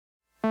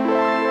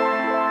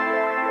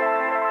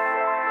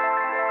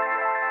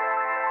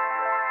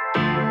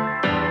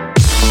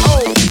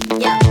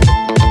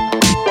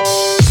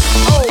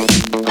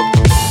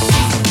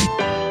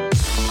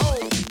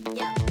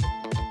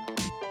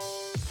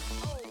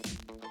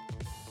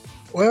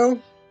Well,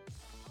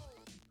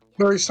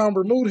 very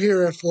somber mood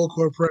here at Full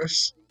Court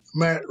Press.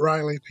 Matt,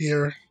 Riley,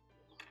 Pierre,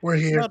 we're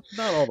here.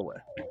 Not all the way.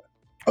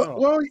 Not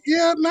all. Well,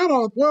 yeah, not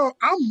all. Well,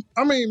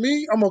 I mean,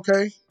 me, I'm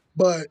okay,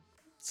 but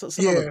So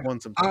some of us yeah, won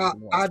some things I in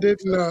the I last week.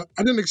 didn't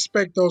I didn't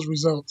expect those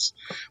results.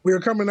 We are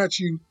coming at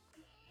you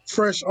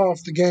fresh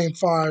off the Game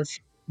Five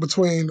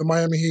between the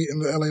Miami Heat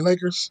and the LA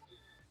Lakers,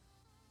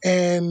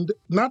 and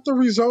not the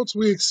results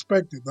we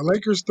expected. The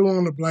Lakers threw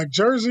on the black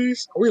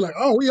jerseys. We like,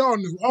 oh, we all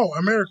knew. Oh,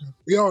 America,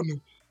 we all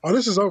knew. Oh,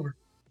 this is over.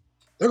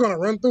 They're gonna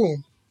run through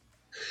them.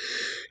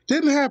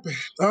 Didn't happen.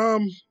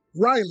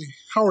 Riley,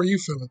 how are you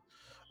feeling?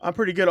 I'm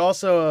pretty good.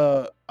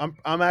 Also,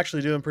 I'm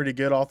actually doing pretty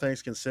good, all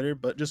things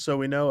considered. But just so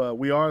we know,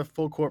 we are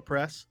full court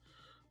press.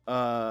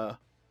 Uh,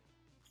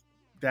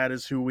 that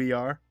is who we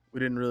are. We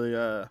didn't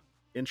really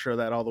intro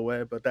that all the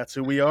way, but that's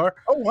who we are.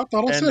 Oh, I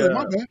thought I And said it.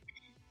 My bad.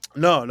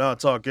 no,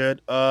 it's all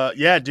good.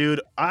 Yeah,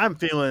 dude, I'm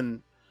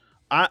feeling.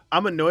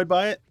 I'm annoyed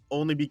by it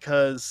only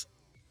because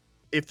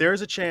if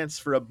there's a chance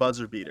for a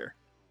buzzer beater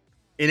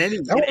That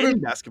in would any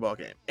have basketball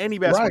game, any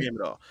basketball right. game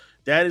at all,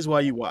 that is why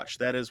you watch.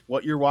 That is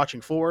what you're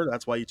watching for.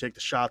 That's why you take the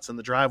shots in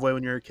the driveway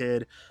when you're a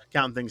kid,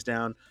 counting things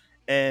down.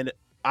 And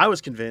I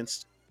was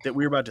convinced that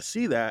we were about to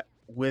see that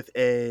with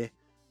a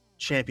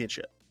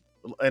championship.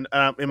 And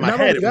in And my not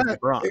head, only it was that,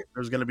 LeBron. There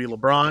was going to be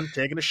LeBron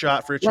taking a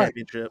shot for a right.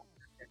 championship.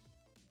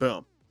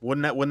 Boom.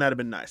 Wouldn't that have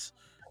been nice?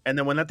 And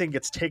then when that thing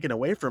gets taken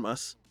away from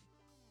us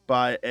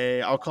by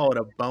I'll call it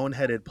a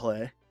boneheaded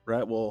play,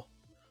 right? Well,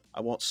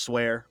 I won't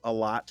swear a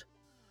lot.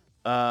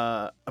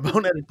 A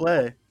boneheaded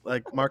play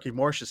like Marky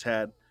Morris just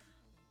had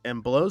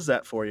and blows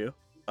that for you.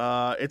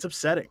 It's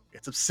upsetting.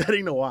 It's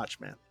upsetting to watch,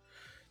 man.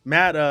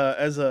 Matt,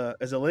 as a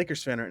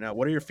Lakers fan right now,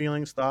 what are your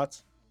feelings,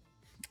 thoughts?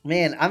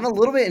 Man, I'm a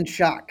little bit in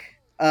shock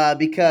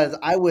because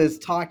I was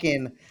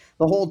talking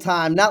the whole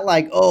time, not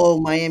like, "Oh,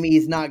 Miami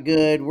is not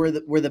good. We're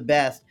the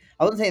best."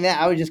 I wasn't saying that.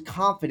 I was just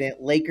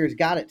confident Lakers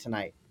got it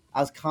tonight. I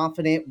was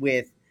confident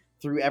with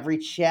through every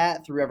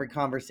chat, through every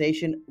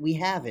conversation, we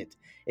have it.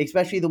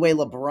 Especially the way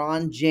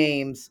LeBron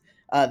James,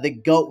 the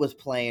goat, was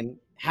playing.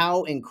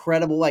 How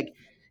incredible! Like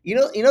you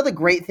know the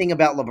great thing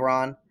about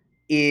LeBron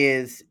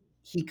is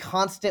he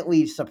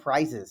constantly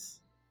surprises.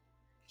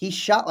 He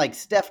shot like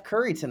Steph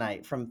Curry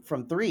tonight from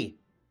three.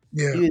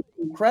 He Yeah. was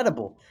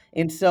incredible.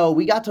 And so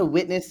we got to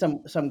witness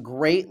some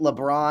great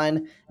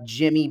LeBron,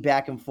 Jimmy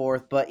back and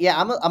forth. But yeah,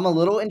 I'm a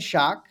little in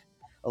shock,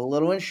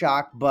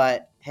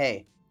 but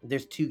hey,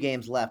 there's 2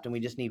 games left and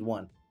we just need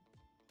one.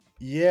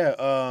 Yeah.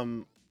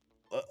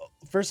 Uh,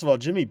 First of all,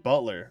 Jimmy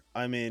Butler.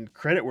 I mean,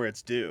 credit where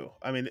it's due.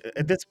 I mean,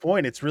 at this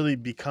point, it's really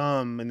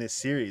become in this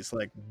series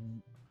like,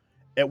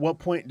 at what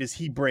point does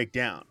he break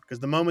down? Because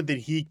the moment that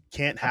he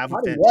can't I have a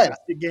thought he was.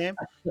 fantastic game,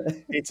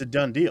 it's a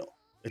done deal.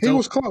 It's He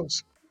was over.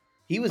 close.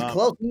 He was Um,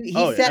 close. He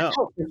oh yeah, sat no,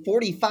 out for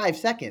 45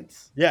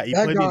 seconds. yeah,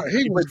 That guy,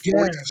 he he was played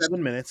gassed.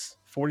 47 minutes.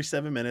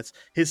 47 minutes.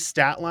 His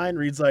stat line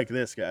reads like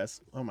this,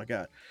 guys. Oh my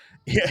god.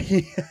 Yeah,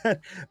 he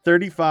had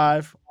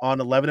 35 on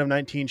 11 of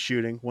 19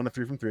 shooting, 1 of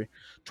 3 from 3,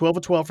 12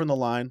 of 12 from the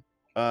line,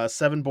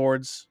 7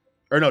 boards,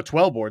 or no,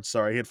 12 boards,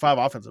 sorry. He had 5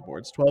 offensive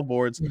boards, 12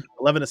 boards,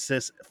 11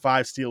 assists,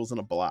 5 steals, and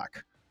a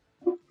block.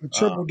 A Um,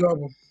 triple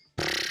double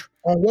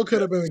on what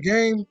could have been a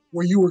game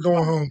where you were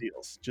going home.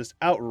 steals. Just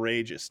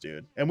outrageous,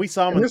 dude. And we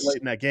saw him And this late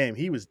in that game.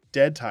 He was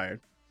dead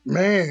tired.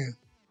 man,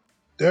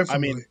 I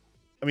mean,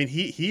 definitely.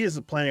 he is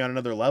playing on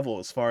another level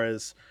as far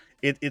as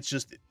it's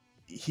just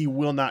he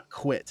will not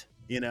quit.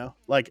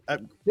 Like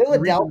the reason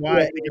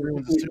why I Philadelphia think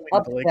everyone's is assuming that the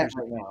upset Lakers.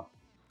 right now.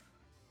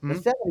 The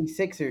Hmm?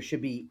 76ers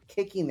should be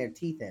kicking their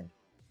teeth in.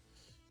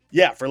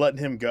 Yeah, for letting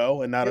him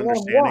go and not They let him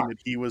understanding walk. that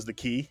he was the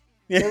key.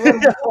 They let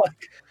him walk.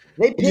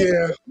 Like,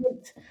 Yeah, They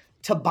picked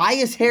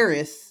Tobias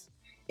Harris,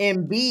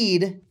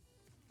 Embiid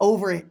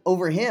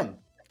over him.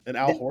 and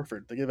Al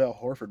Horford. They give Al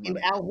Horford And money.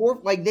 Al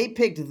Horford, like they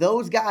picked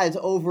those guys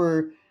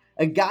over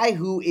a guy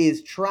who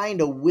is trying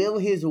to will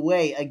his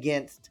way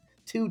against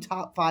 2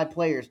 top 5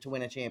 players to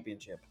win a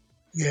championship.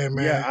 yeah,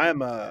 Yeah,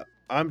 man.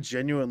 I'm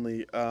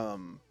genuinely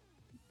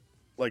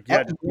like, yeah,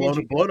 Elton just Brand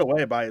should go. blown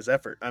away by his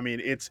effort. I mean,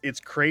 it's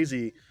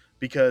crazy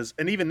because,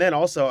 and even then,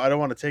 also, I don't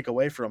want to take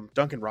away from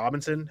Duncan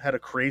Robinson had a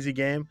crazy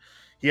game.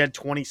 He had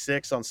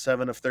 26 on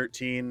 7 of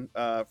 13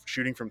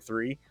 shooting from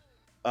three.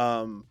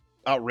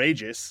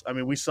 Outrageous. I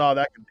mean, we saw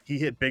that he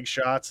hit big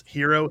shots.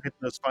 Hero hit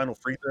those final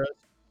free throws.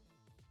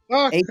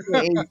 Ah,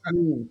 AKA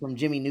Gene from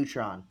Jimmy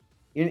Neutron.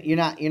 You're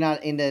not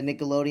into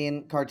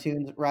Nickelodeon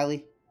cartoons,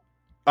 Riley?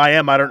 I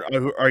am. I don't.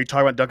 Are you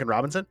talking about Duncan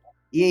Robinson?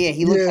 Yeah,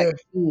 he looks like yeah,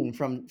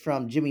 Gene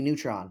from Jimmy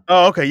Neutron.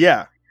 Oh, okay,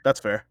 yeah, that's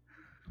fair.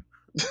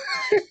 But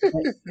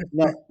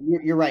no,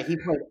 you're right. He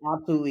played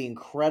absolutely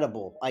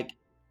incredible. Like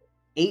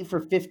 8 for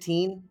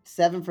 15,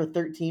 7 for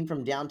 13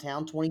 from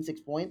downtown,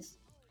 26 points.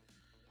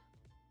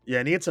 Yeah,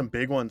 and he had some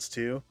big ones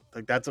too.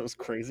 Like that's what was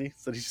crazy.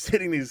 So he's just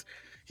hitting these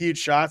huge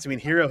shots. I mean,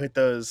 Hero hit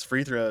those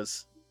free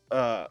throws.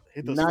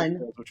 Hit those free None.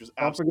 throws, which was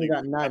Don't forget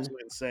about none.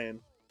 absolutely insane.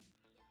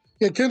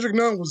 yeah. Kendrick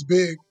Nunn was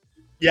big,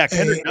 Yeah, and,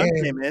 Kendrick Nunn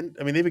and came in.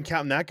 I mean, they've been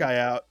counting that guy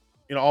out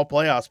all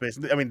playoffs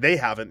basically. I mean, they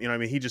haven't.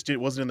 He just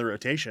wasn't in the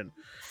rotation.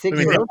 I 6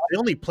 mean, Yeah. they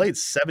only played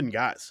 7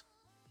 guys.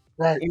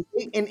 Right.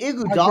 and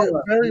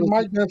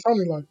Mike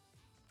D'Antoni like.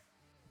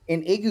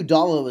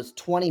 Iguodala was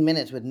 20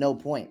 minutes with no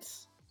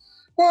points.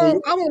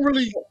 Well, I don't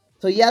really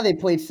So yeah, they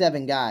played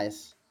 7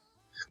 guys.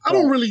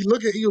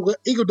 look at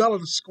Iguodala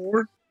to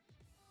score.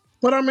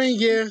 But I mean,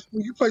 yeah,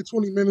 when you play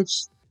 20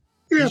 minutes,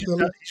 you have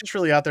to He's just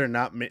really out there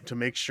to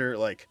make sure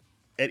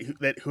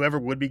that whoever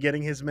would be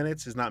getting his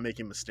minutes is not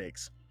making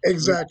mistakes.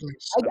 exactly.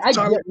 I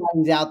Tyler, get why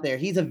he's out there.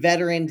 He's a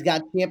veteran. He's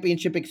got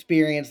championship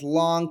experience.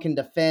 Long, can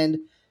defend,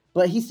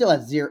 but he still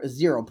has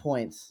zero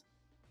points.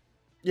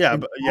 Yeah,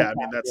 And but yeah, I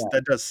mean yeah.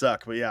 that does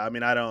suck. But yeah, I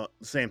mean I don't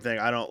same thing.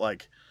 I don't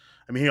like.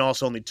 I mean he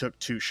also only took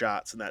 2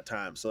 shots in that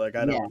time, so like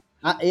I Yeah.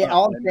 don't.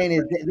 All I'm saying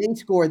is they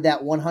scored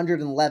that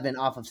 111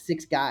 off of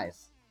 6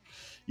 guys.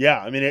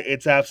 Yeah, I mean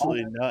it's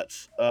absolutely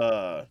nuts.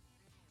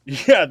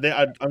 Yeah,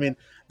 I mean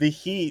the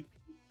Heat.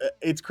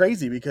 It's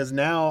crazy because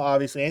now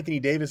obviously Anthony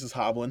Davis is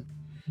hobbling.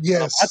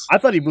 yes. I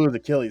thought he blew his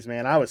Achilles,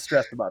 man. I was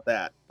stressed about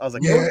that. I was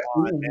like, Yeah.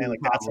 come on, man, like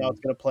that's how it's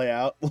gonna play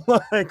out.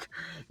 Like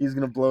he's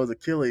gonna blow his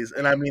Achilles.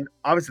 And I mean,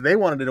 obviously they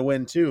wanted to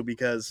win too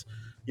because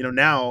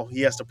now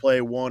he has to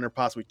play 1 or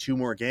possibly 2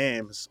 more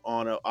games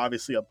on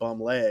obviously a bum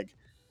leg.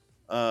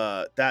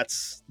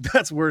 That's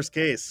worst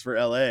case for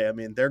LA. I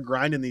mean, they're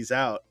grinding these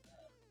out.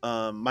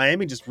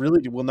 Miami just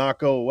really will not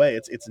go away.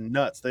 It's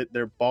nuts.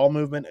 Their ball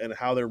movement and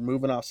how they're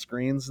moving off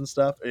screens and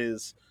stuff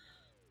is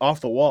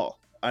off the wall.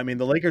 I mean,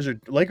 the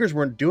Lakers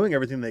weren't doing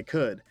everything they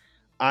could.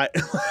 I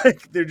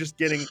like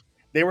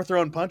they were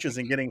throwing punches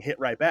and getting hit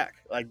right back.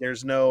 Like it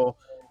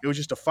was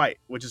just a fight,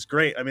 which is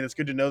great. I mean, it's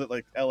good to know that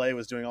like LA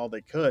was doing all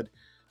they could.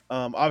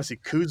 Obviously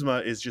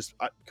Kuzma's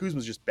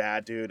just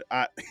bad, dude.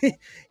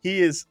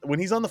 He is when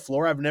he's on the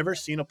floor. I've never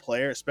seen a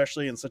player,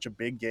 especially in such a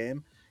big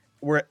game,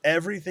 where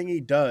everything he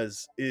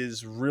does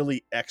is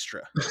really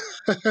extra.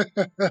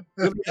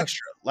 Really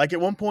extra. Like at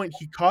one point,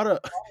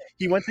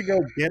 he went to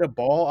go get a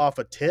ball off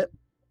a tip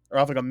or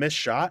off like a missed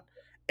shot,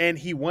 and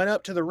he went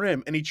up to the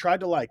rim and he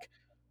tried to like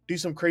do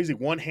some crazy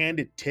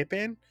one-handed tip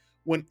in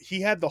when he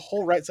had the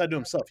whole right side to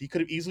himself. He could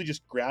have easily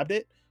just grabbed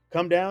it,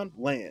 come down,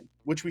 land,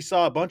 which we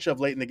saw a bunch of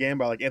late in the game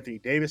by like Anthony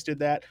Davis did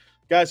that.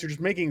 Guys are just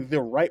making the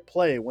right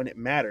play when it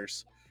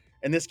matters.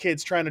 And this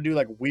kid's trying to do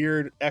like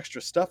weird extra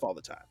stuff all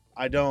the time.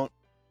 I don't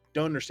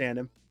understand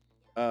him.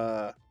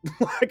 I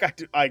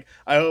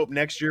hope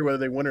next year, whether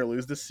they win or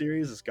lose this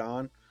series, is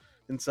gone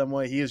in some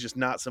way. He is just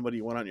not somebody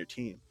you want on your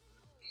team.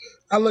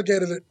 I look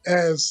at it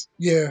as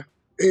the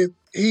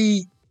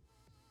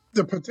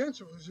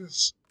potential is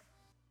just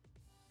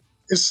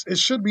it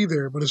should be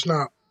there, but it's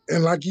not.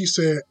 And like you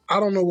said, I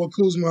don't know what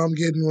Kuzma I'm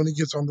getting when he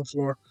gets on the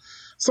floor.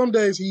 Some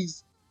days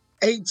he's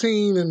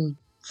 18 and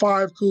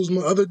 5 Kuzma.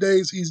 Other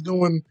days he's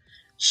doing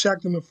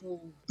Shaq and the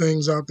Fool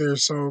things out there.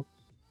 So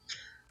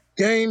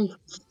game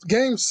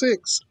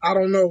 6, I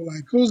don't know.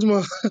 Like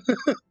Kuzma,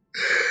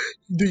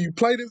 do you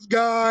play this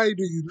guy?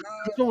 Do you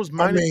not? Kuzma was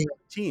I mean,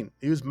 -17.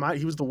 He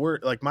was the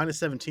worst. Like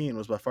 -17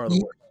 was by far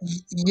the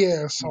worst.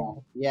 yeah.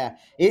 So Yeah,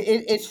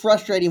 it's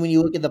frustrating when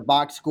you look at the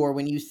box score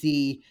when you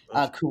see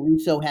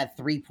Caruso had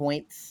 3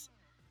 points,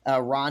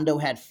 Rondo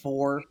had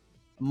 4,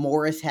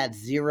 Morris had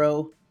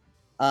 0,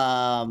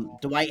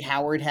 Dwight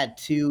Howard had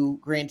 2.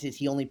 Granted,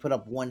 he only put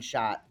up 1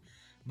 shot,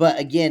 but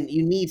again,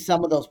 you need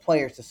some of those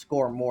players to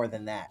score more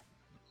than that.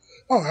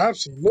 oh,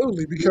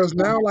 absolutely. Because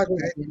now, like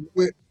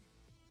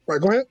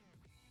right, go ahead.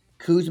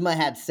 Kuzma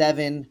had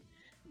 7.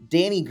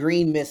 Danny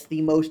Green missed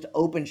the most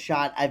open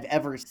shot I've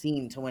ever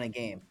seen to win a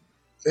game.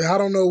 Yeah, I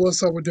don't know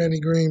what's up with Danny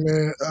Green,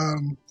 man.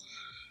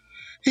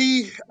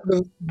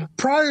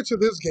 Prior to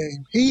this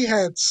game, he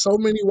had so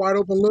many wide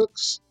open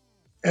looks,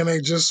 and they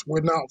just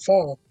would not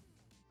fall.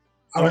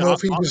 I don't know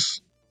if he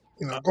just,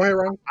 go ahead,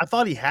 Ron. I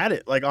thought he had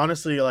it. Like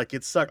honestly, like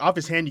it stuck off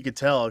his hand. You could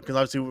tell because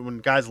obviously when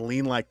guys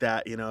lean like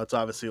that, it's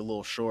obviously a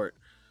little short.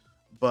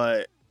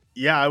 But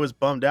yeah, I was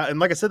bummed out. And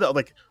like I said, that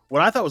like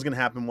what I thought was going to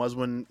happen was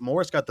when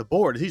Morris got the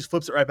board, he just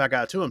flips it right back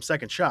out to him.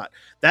 Second shot.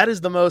 That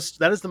is the most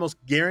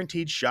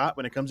guaranteed shot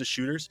when it comes to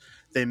shooters.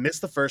 They miss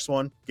the first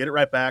one, get it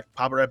right back,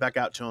 pop it right back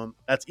out to him.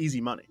 That's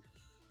easy money.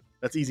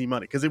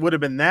 Because it would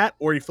have been that,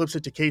 or he flips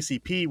it to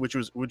KCP,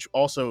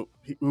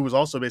 who was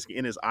also basically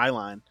in his eye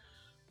line.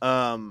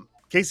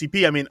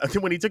 KCP, I mean,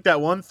 when he took that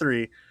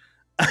 1-3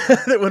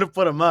 that would have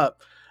put him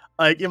up,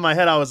 like in my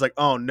head, I was like,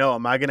 oh no,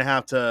 am I going to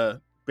have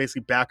to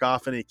basically back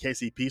off any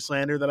KCP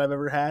slander that I've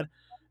ever had?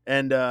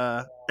 And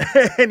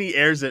and he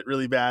airs it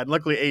really bad.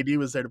 Luckily, AD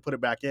was there to put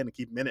it back in and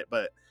keep him in it.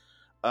 But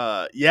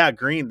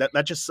Green,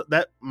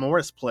 that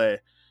Morris play,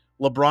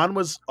 LeBron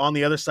was on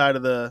the other side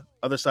of the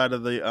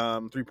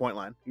 3-point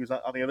line. He was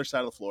on the other side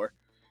of the floor.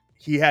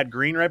 He had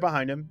Green right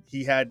behind him.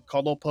 He had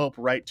Caldwell Pope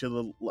right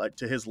to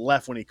his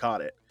left when he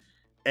caught it.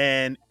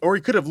 Or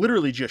he could have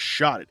literally just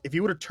shot it. If he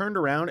would have turned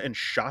around and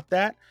shot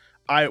that,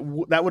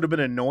 that would have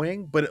been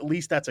annoying, but at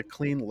least that's a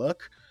clean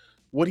look.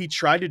 What he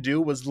tried to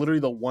do was literally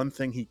the one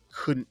thing he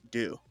couldn't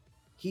do.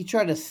 He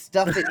tried to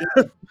stuff it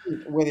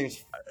in where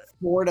there's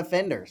 4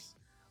 defenders.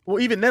 Well,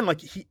 even then,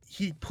 like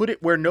he put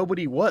it where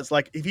nobody was.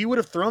 Like if he would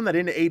have thrown that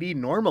into AD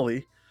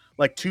normally,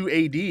 like to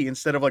AD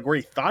instead of like where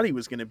he thought he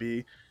was going to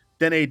be,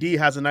 then AD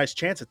has a nice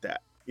chance at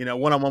that. You know,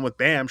 one on one with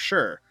Bam,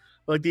 sure.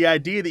 But like the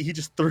idea that he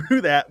just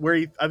threw that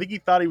where I think he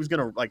thought he was going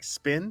to like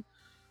spin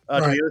to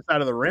Right. the other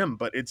side of the rim,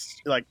 but it's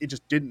like it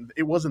just didn't.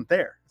 It wasn't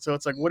there. So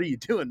it's like, what are you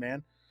doing,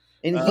 man?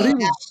 And But he he Uh,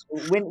 had,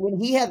 was, when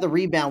he had the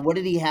rebound, what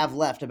did he have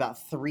left? About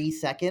 3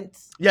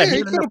 seconds. yeah, yeah, he he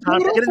had could enough have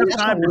time. pulled He off had enough for That's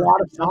a time sure. to lot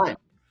do of something. time.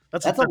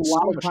 That's a That's lot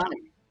so of much time time.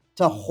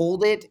 to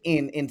hold it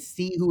and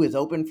see who is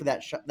open for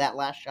that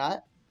last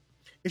shot.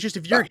 It's just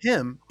Uh,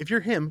 if you're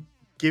him,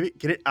 get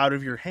it out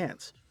of your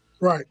hands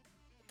Right.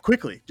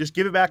 quickly. Just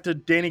give it back to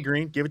Danny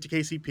Green, give it to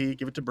KCP,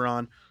 give it to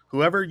Braun,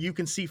 whoever you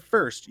can see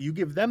first. You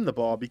give them the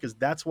ball because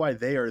that's why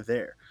they are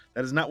there.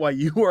 That is not why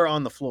you are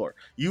on the floor.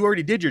 You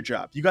already did your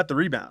job. You got the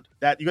rebound.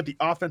 That you got the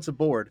offensive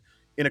board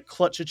in a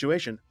clutch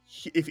situation.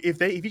 If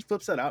he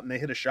flips that out and they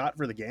hit a shot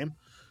for the game,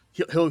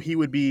 he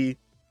would be.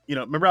 You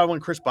know, remember when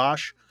Chris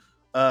Bosh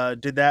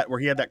did that where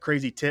he had that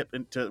crazy tip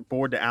into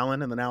board to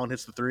Allen and then Allen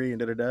hits the three and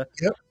da da da.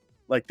 Yep.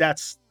 Like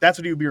that's what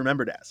he would be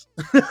remembered as.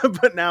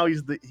 But now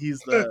he's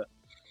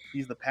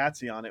the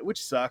patsy on it,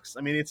 which sucks.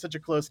 I mean, it's such a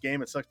close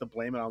game. It sucks to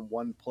blame it on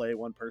one play,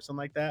 one person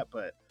like that,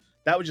 but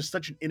that was just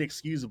such an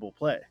inexcusable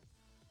play.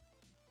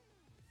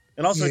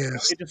 And also,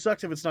 Yes. it just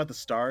sucks if it's not the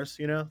stars,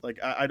 you know. Like,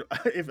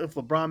 if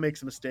LeBron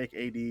makes a mistake,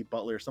 AD,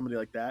 Butler, somebody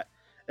like that,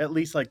 at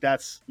least like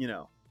that's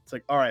it's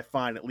like all right,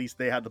 fine. At least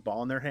they had the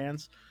ball in their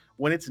hands.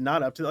 When it's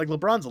not up to like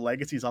LeBron's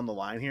legacy's on the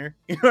line here,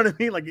 you know what I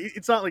mean? Like,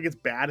 it's not like it's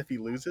bad if he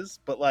loses,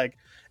 but like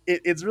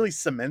it's really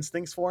cements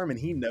things for him, and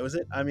he knows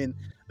it. I mean,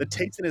 the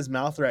taste in his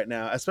mouth right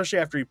now, especially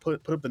after he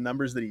put up the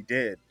numbers that he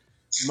did,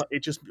 it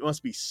just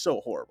must be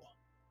so horrible.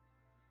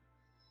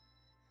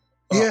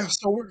 Oh, Yeah.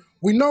 So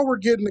we know we're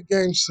getting to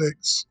game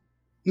 6.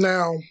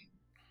 Now,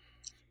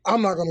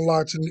 I'm not going to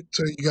lie to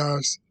you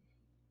guys.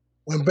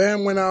 When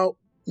Bam went out,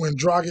 when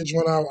Dragic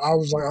went out, I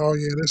was like, oh,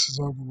 yeah, this is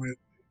over with.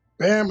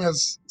 Bam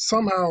has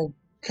somehow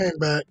came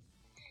back,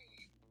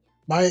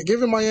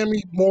 giving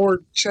Miami more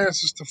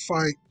chances to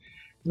fight.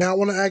 Now, I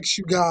want to ask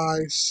you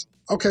guys,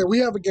 okay, we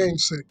have a game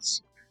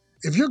 6.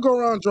 If you're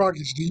Goran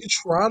Dragic, do you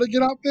try to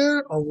get out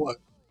there or what?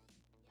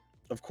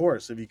 of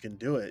course, if you can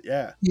do it,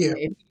 yeah, Yeah,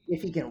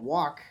 If he can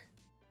walk,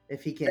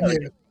 if he yeah, can like,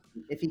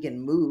 yeah. if he can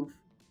move.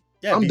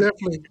 yeah. If I'm he's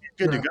definitely,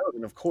 good to yeah. go,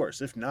 then of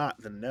course. If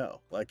not, then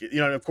no. Like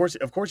of course,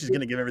 he's going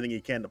to give everything he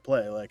can to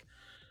play. Like,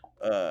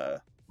 I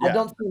yeah,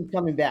 don't see him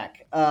coming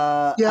back. Yeah,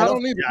 I I don't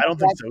don't see either. him yeah. I don't coming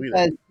think back so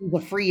either. because he's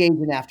a free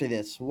agent after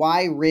this.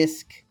 Why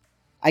risk?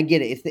 I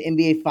get it. It's the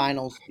NBA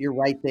Finals. You're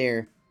right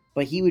there,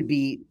 but he would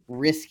be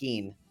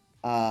risking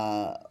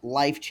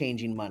life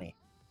changing money.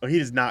 Oh, he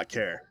does not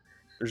care.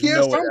 There's Yeah,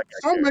 no way some that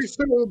guy some may cares.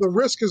 feel the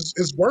risk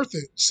is worth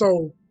it.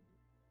 So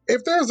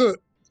if there's a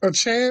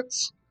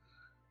chance,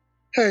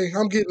 hey,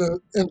 I'm getting an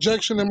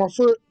injection in my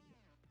foot,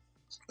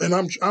 and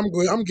I'm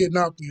good. I'm getting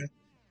out there.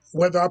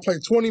 Whether I play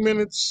 20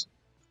 minutes,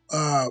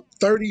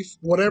 30,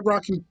 whatever I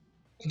can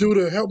do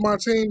to help my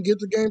team get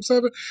to game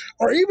 7,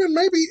 or even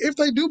maybe if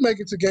they do make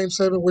it to game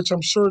 7, which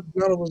I'm sure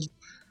none of us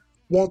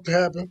want to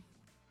happen,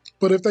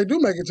 but if they do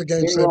make it to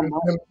game Very well 7,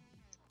 might. then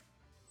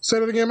say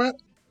it again, Matt.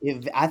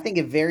 If, I think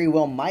it very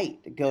well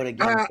might go to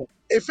game Uh, 6.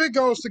 if it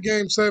goes to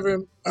game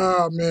 7,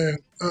 oh man,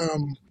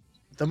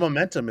 The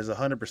momentum is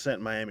 100%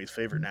 Miami's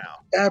favor now,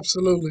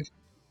 absolutely,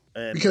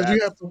 and because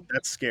you have to,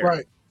 that's scary.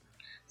 right,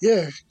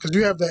 yeah, because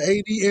you have the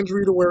AD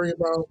injury to worry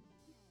about,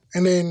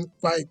 and then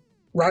like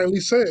Riley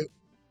said,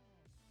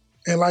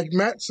 and like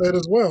Matt said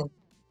as well,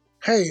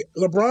 hey,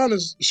 LeBron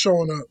is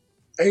showing up,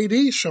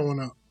 AD showing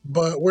up,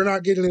 but we're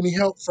not getting any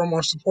help from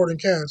our supporting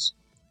cast.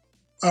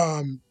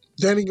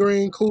 Danny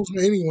Green,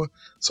 Kuzma, anyone.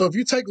 So if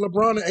you take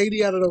LeBron and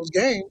AD out of those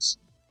games,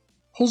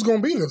 who's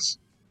going to beat us?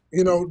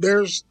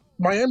 There's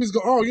Miami's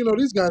go. Oh,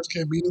 these guys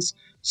can't beat us.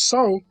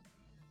 So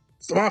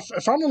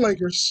if I'm the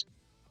Lakers,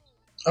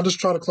 I'll just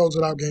try to close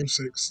it out game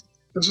 6.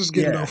 Let's just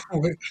get it Yeah,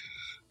 over with,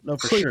 no,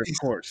 for sure, of please.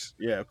 course.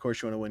 Yeah, of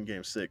course you want to win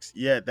Game 6.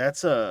 Yeah,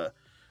 that's I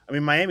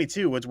mean, Miami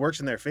too. What works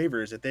in their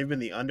favor is that they've been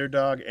the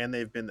underdog and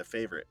they've been the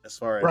favorite as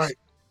far as Right.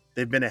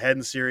 they've been ahead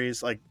in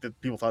series. Like the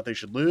people thought they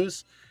should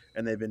lose,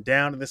 and they've been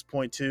down at this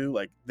point too.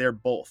 Like they're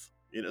both.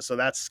 So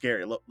that's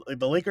scary.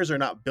 The Lakers are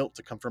not built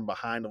to come from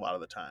behind a lot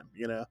of the time.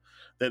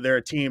 They're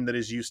a team that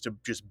is used to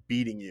just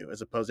beating you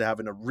as opposed to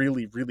having to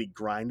really, really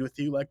grind with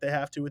you like they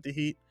have to with the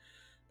Heat.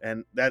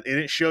 And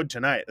it showed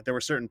tonight that there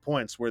were certain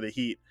points where the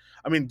Heat.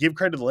 I mean, give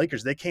credit to the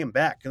Lakers; they came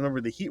back.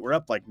 Remember, the Heat were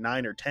up like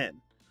 9 or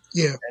 10,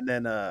 Yeah. and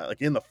then like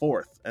in the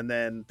fourth, and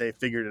then they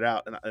figured it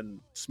out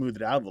and smoothed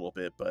it out a little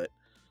bit. But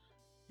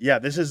yeah,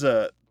 this was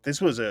a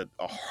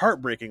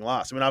heartbreaking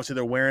loss. I mean, obviously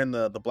they're wearing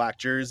the black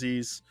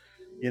jerseys.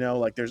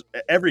 Like there's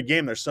every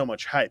game there's so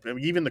much hype. I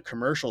mean, even the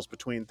commercials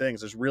between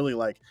things, there's really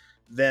like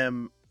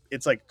them.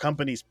 It's like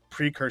companies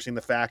precursing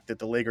the fact that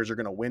the Lakers are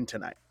going to win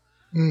tonight.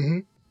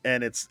 Hmm.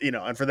 And it's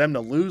and for them to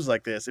lose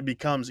like this, it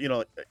becomes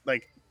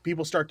like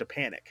people start to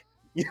panic.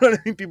 You know what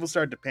I mean? People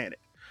start to panic,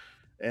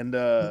 and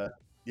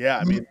yeah,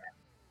 I mean,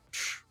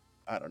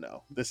 I don't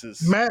know. This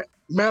is Matt,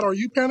 are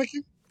you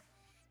panicking?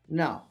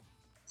 No,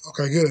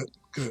 Okay,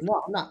 good.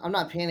 no, I'm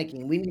not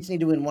panicking. We just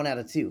need to win 1 out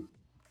of 2.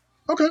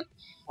 Okay,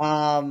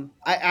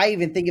 I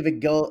even think if it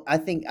go, I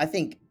think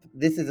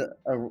this is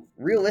a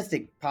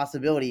realistic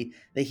possibility.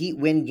 The Heat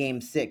win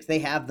Game 6. They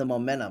have the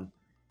momentum.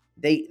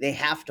 They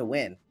have to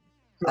win.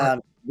 right.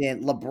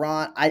 Then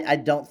LeBron, I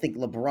don't think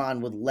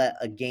LeBron would let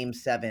a Game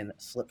 7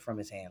 slip from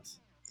his hands.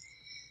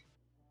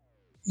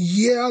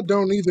 Yeah, I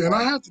don't either. And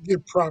I have to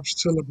give props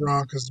to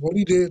LeBron because what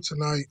he did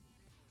tonight,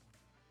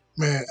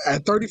 man,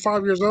 at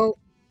 35 years old,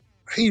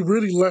 he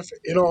really left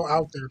it all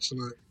out there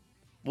tonight.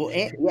 Well,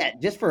 and, yeah,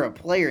 just for a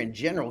player in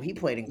general, he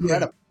played Yeah,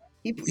 incredible.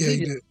 yeah, He he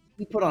just did.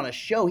 he put on a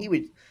show. He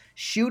was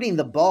shooting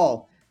the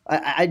ball.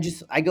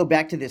 I go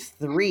back to this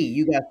three.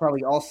 You guys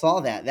probably all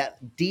saw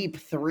that deep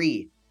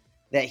three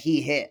that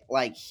he hit.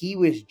 Like he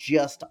was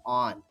just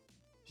on.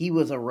 He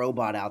was a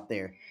robot out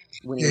there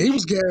when he Yeah, was. he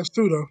was gassed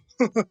too,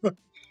 though.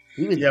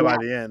 He was Yeah, by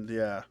gas. the end,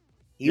 yeah,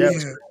 He yeah,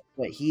 was, it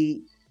was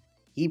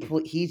Yeah,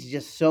 but he's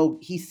just so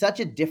he's such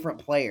a different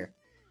player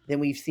than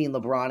we've seen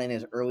LeBron in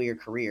his earlier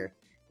career.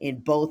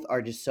 And both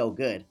are just so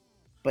good.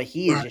 But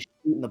he is right. just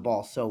shooting the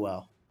ball so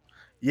well.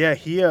 Yeah,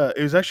 he it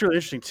was actually really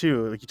interesting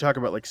too. Like you talk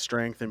about like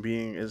strength and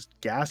being as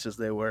gassed as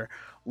they were.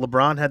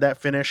 LeBron had that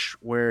finish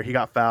where he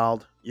got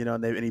fouled,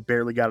 and he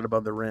barely got it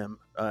above the rim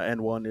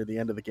and won near the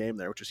end of the game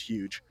there, which is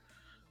huge.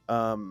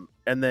 And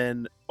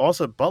then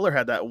also Butler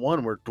had that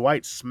one where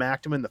Dwight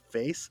smacked him in the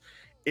face.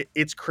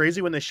 It's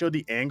crazy when they showed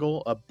the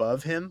angle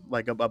above him,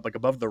 like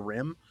above the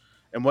rim,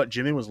 and what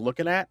Jimmy was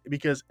looking at,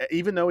 because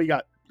even though he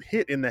got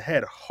hit in the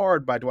head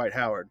hard by Dwight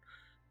Howard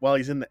while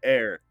he's in the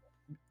air,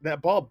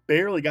 that ball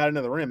barely got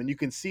into the rim, and you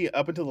can see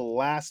up until the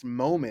last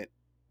moment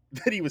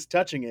that he was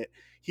touching it,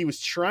 he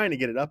was trying to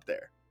get it up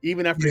there,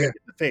 even after he got Yeah,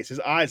 hit in the face. His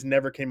eyes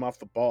never came off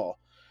the ball,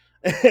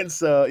 and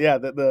so yeah,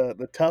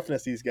 the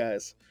toughness these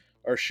guys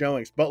are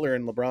showing, Butler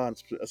and LeBron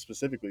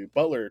specifically,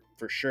 Butler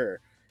for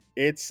sure.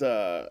 It's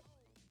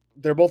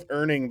they're both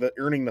earning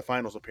the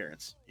finals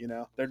appearance.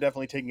 They're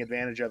definitely taking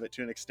advantage of it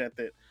to an extent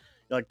that,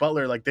 like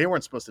Butler, like they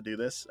weren't supposed to do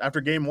this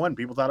after game one.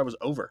 People thought it was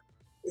over.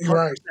 you're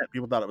right. 100%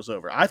 people thought it was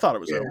over. I thought it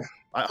was Yeah, over.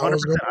 I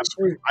was going 100%. to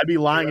sweep. I'd be Yeah,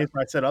 lying if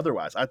I said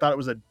otherwise. I thought it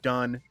was a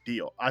done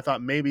deal. I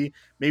thought maybe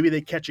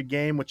they catch a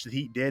game, which the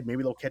Heat did.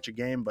 Maybe they'll catch a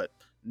game, but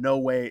no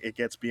way it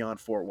gets beyond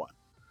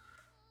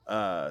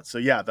 4-1. So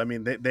yeah, I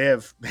mean they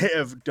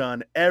have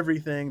done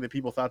everything that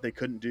people thought they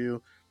couldn't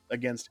do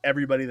against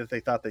everybody that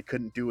they thought they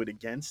couldn't do it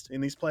against in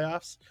these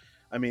playoffs.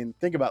 I mean,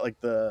 think about like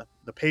the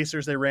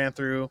Pacers they ran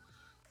through,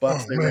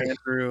 Bucks oh they man, ran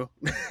through,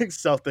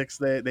 Celtics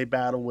they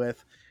battle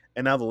with,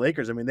 and now the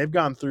Lakers. I mean, they've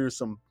gone through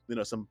some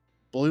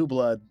blue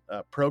blood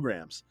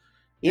programs,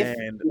 If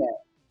and yeah,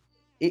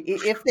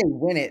 if they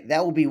win it,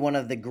 that will be one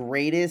of the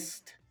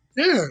greatest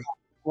yeah,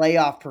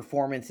 playoff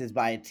performances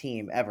by a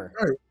team ever.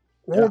 right.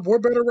 yeah,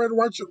 What better way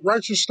to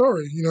write your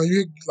story?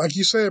 You like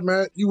you said,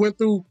 Matt. You went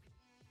through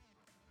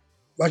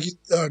like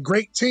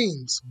great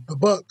teams, the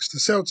Bucks, the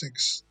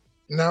Celtics,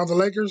 now the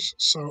Lakers.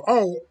 So,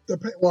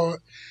 well,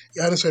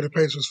 yeah, I didn't say the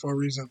Pacers for a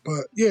reason,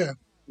 but yeah,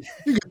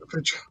 you get the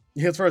picture.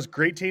 yeah, as far as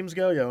great teams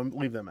go, yeah,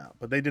 leave them out,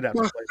 but they did have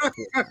to play some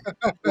cool teams.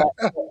 Yeah,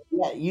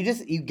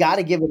 yeah, you got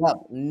to give it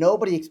up.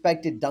 Nobody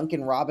expected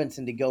Duncan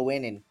Robinson to go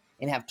in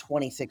and have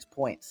 26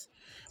 points.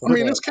 I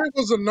mean, So, this kid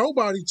was a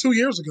nobody 2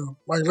 years ago.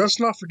 Like, let's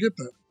not forget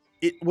that.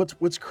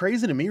 What's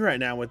crazy to me right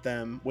now with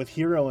them, with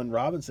Hero and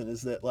Robinson,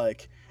 is that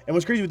like, and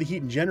what's crazy with the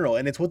Heat in general,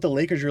 and it's what the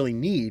Lakers really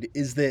need,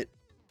 is that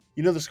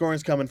the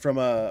scoring's coming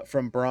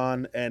from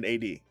Braun and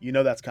AD.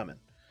 That's coming,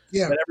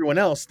 Yeah. but everyone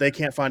else, they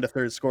can't find a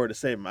third scorer to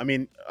save them. I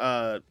mean,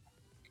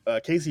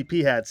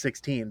 KCP had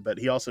 16, but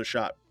he also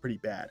shot pretty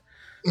bad.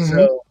 Hmm.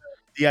 So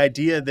the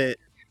idea that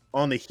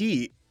on the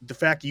Heat, the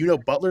fact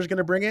Butler's going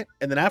to bring it,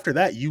 and then after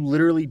that, you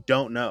literally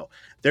don't know.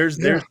 There's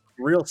Yeah.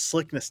 real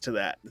slickness to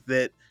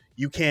that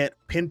you can't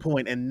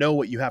pinpoint and know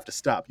what you have to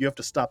stop. You have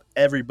to stop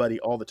everybody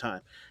all the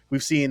time.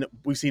 We've seen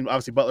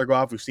obviously Butler go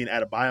off. We've seen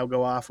Adebayo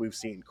go off. We've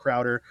seen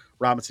Crowder,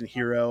 Robinson,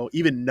 Hero,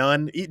 even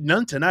none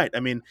tonight.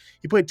 I mean,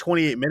 he played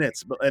 28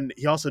 minutes, and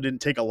he also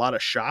didn't take a lot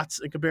of shots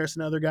in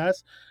comparison to other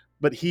guys,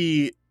 but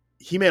he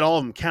made all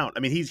of them count. I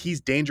mean, he's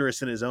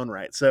dangerous in his own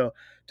right. So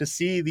to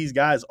see these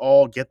guys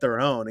all get their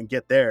own and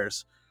get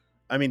theirs,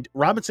 I mean,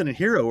 Robinson and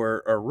Hero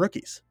are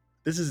rookies.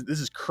 This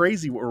is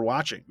crazy what we're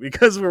watching,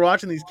 because we're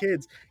watching these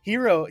kids.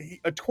 Hero,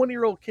 a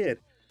 20-year-old kid,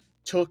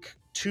 took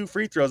 2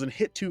 free throws and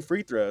hit 2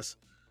 free throws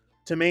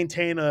to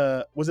maintain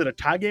was it a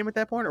tie game at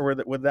that point, or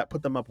would that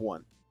put them up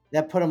one?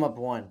 that put him up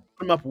 1.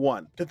 Put them up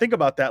one. To think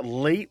about that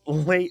late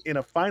in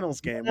a finals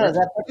game No, where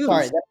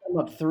sorry, that put him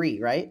up 3,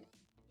 right?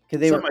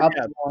 Because they something were like up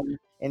yeah. 1,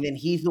 and then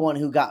he's the one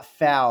who got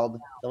fouled.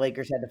 The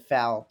Lakers had to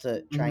foul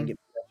to try and Mhm. get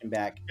possession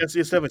back. It's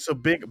definitely so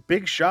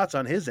big shots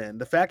on his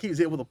end. The fact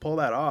he's able to pull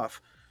that off,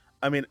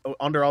 I mean,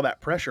 under all that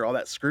pressure, all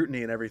that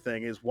scrutiny and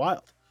everything, is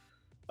wild.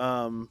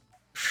 Um,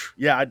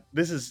 yeah,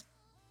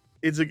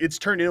 it's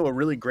turned into a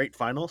really great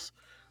finals,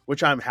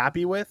 which I'm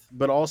happy with.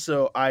 But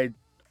also, I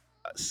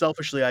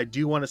selfishly I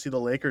do want to see the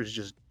Lakers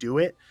just do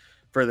it,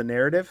 for the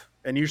narrative.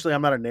 And usually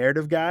I'm not a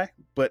narrative guy,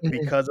 but Mhm.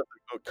 because of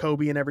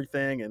Kobe and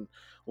everything and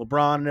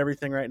LeBron and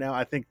everything right now,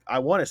 I think I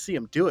want to see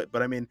him do it.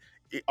 But I mean,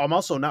 I'm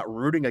also not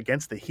rooting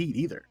against the Heat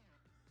either.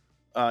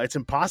 It's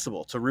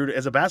impossible to root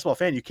as a basketball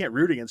fan. You can't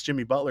root against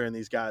Jimmy Butler and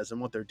these guys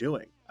and what they're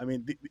doing. I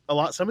mean,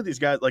 some of these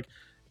guys, like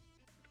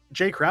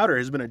Jay Crowder,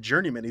 has been a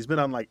journeyman. He's been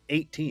on like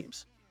 8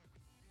 teams.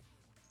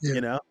 Yeah.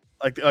 You know,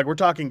 like we're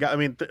talking. I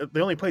mean,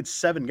 they only played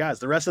 7 guys.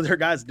 The rest of their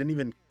guys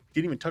didn't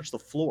even touch the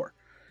floor.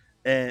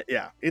 And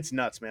yeah, it's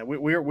nuts, man.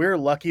 We're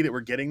lucky that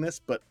we're getting this.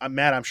 But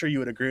Matt, I'm sure you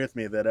would agree with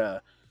me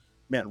that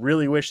man,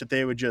 really wish that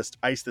they would just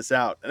ice this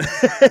out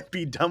and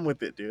be done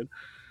with it, dude.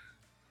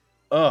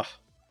 Ugh.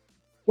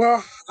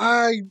 Well,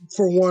 I,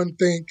 for one,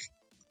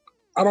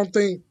 I don't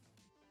think,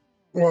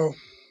 well,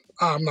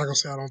 I'm not going to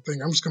say I don't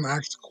think. I'm just going to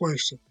ask the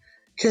question.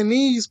 Can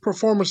these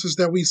performances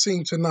that we've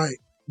seen tonight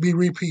be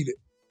repeated?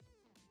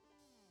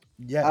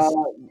 Yes.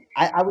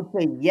 I would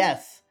say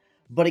yes,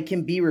 but it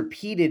can be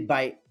repeated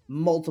by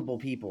multiple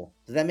people.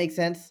 Does that make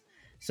sense?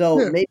 So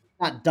Yeah. maybe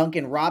not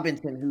Duncan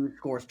Robinson who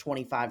scores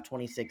 25,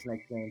 26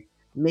 next game.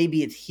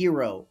 Maybe it's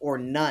Hero or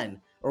Nunn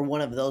or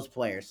one of those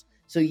players.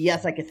 So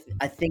yes, I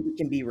think it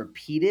can be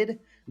repeated,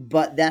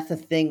 but that's the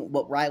thing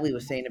what Riley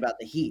was saying about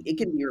the Heat. It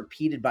can be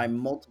repeated by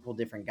multiple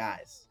different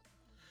guys.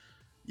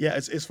 Yeah,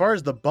 as far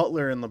as the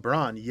Butler and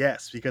LeBron,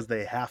 yes, because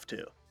they have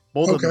to.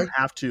 Both of them Okay.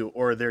 have to,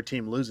 or their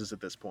team loses at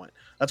this point.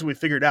 That's what we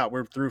figured out.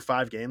 We're through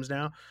 5 games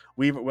now.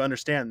 We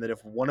understand that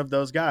if one of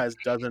those guys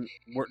doesn't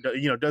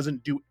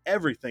do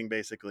everything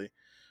basically,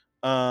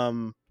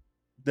 then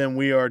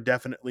we are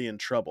definitely in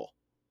trouble,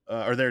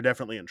 or they're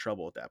definitely in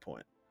trouble at that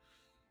point.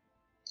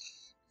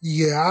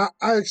 Yeah,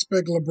 I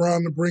expect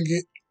LeBron to bring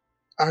it.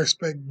 I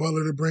expect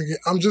Butler to bring it.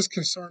 I'm just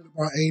concerned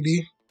about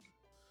AD.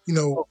 You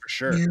know, Oh, for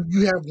sure.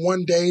 you have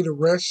one day to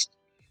rest.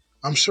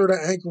 I'm sure the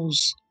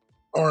ankles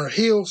or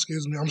heel,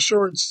 excuse me. I'm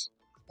sure it's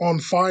on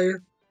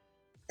fire,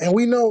 and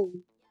we know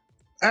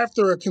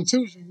after a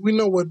contusion, we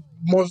know what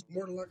more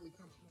than likely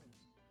comes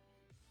next.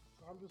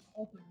 So I'm just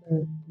hoping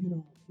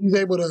that he's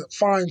able to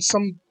find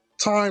some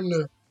time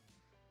to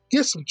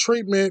get some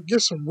treatment,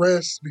 get some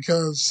rest,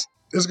 because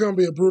it's going to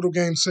be a brutal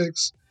game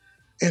 6,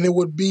 and it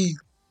would be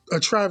a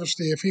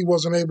travesty if he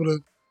wasn't able to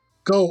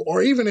go,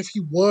 or even if he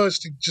was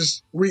to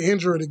just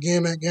re-injure it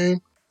again that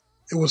game.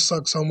 It would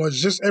suck so much.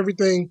 Just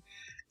everything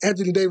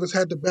Anthony Davis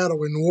had to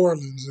battle in New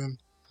Orleans, and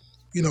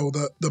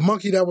the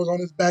monkey that was on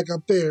his back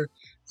up there.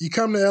 You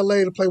come to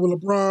LA to play with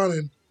LeBron,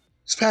 and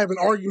he's having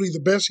arguably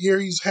the best year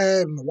he's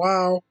had in a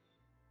while.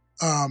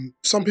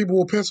 Some people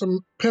will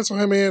pencil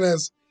him in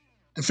as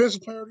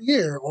Defensive Player of the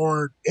Year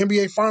or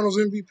NBA Finals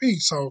MVP.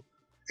 So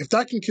if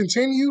that can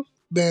continue,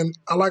 then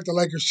I like the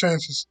Lakers'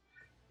 chances.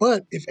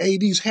 But if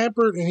AD's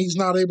hampered and he's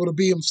not able to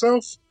be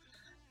himself,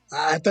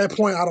 at that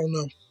point, I don't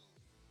know.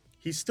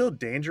 He's still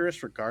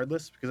dangerous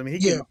regardless, because I mean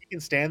he can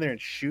stand there and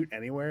shoot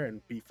anywhere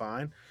and be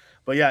fine.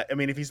 But yeah, I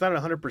mean if he's not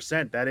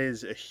 100%, that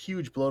is a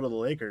huge blow to the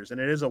Lakers, and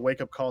it is a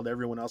wake up call to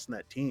everyone else in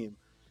that team.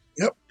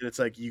 Yep. And it's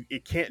like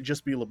it can't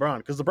just be LeBron,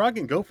 because LeBron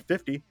can go for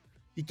 50.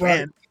 He can.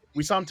 Right.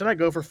 We saw him tonight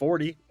go for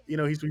 40.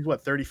 He's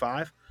what,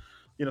 35?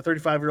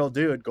 35-year-old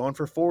dude going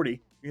for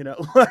 40.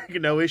 Like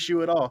no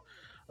issue at all.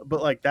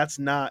 But like that's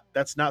not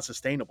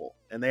sustainable,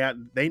 and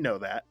they know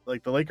that.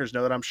 Like the Lakers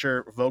know that. I'm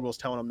sure Vogel's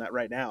telling them that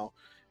right now.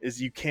 Is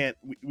we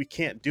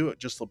can't do it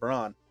just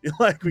LeBron.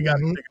 Like we got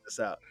to figure this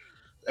out.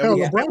 Hell,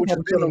 Yeah. LeBron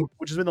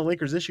Which has been the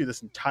Lakers' issue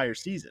this entire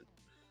season.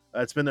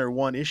 It's been their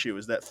one issue,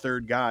 is that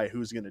third guy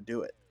who's going to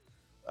do it.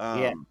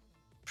 Yeah.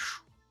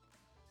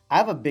 I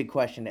have a big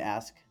question to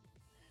ask.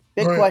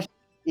 Big Right. question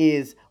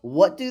is,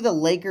 what do the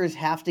Lakers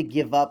have to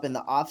give up in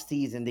the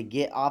offseason to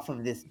get off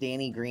of this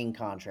Danny Green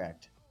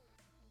contract?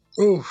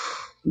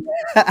 Oof.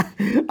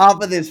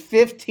 Off of this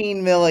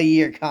 $15 million a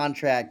year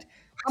contract.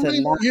 How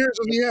many more years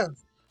does he have?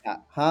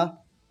 Huh?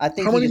 I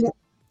think How he many just more?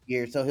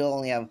 years, so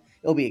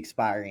he'll be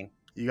expiring.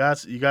 You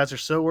guys are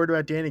so worried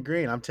about Danny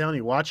Green. I'm telling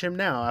you, watch him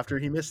now. After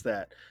he missed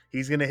that,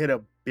 he's going to hit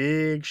a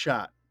big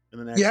shot in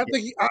the next Yeah, I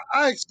game. think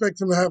I expect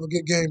him to have a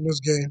good game this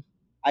game.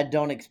 I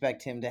don't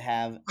expect him to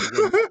have a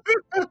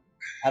good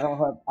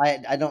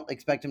I don't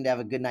expect him to have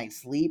a good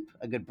night's sleep,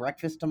 a good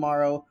breakfast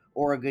tomorrow,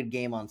 or a good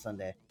game on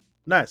Sunday.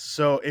 Nice.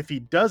 So if he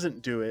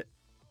doesn't do it,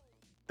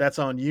 that's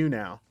on you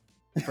now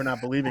for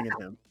not believing in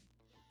him.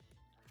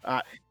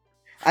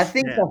 I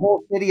think Man. the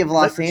whole city of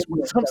Los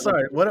Angeles. I'm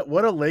sorry.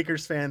 What a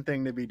Lakers fan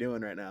thing to be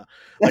doing right now.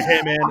 Like,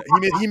 hey man,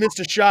 he missed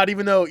a shot,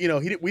 even though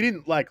we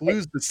didn't like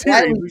lose the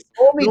series.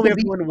 We only have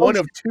to win 1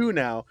 of 2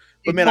 now.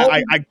 But man,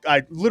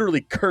 I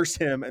literally curse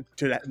him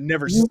to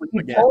never sleep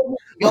again. Told me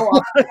to go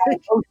off my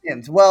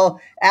emotions. Well,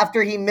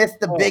 after he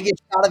missed the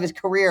biggest shot of his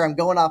career, I'm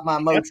going off my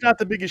emotions. That's not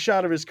the biggest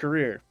shot of his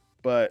career,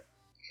 but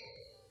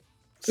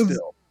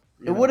still.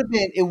 It would have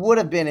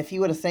been if he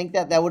would have sank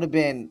that. That would have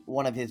been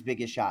one of his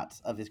biggest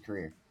shots of his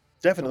career.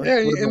 Definitely. Yeah,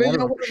 and then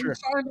y'all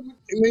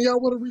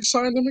would have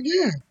re-signed him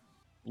again.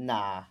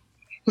 Nah.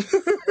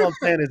 All I'm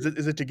saying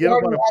is it to give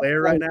up on a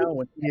player right now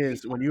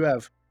when you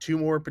have 2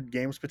 more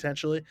games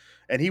potentially,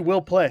 and he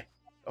will play.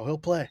 Oh, he'll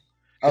play.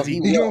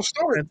 He's gonna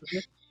start.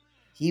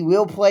 He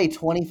will play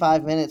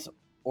 25 minutes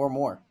or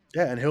more.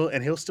 Yeah,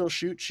 and he'll still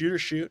shoot or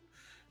shoot.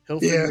 He'll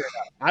Yeah, figure it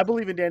out. I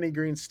believe in Danny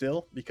Green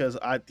still because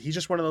he's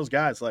just one of those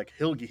guys. Like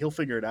he'll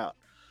figure it out.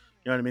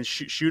 You know what I mean?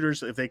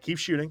 Shooters, if they keep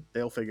shooting,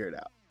 they'll figure it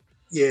out.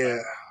 yeah,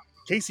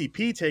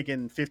 KCP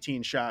taking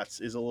 15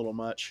 shots is a little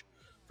much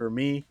for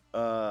me.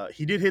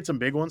 He did hit some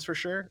big ones for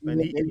sure,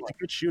 and he's a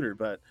good shooter.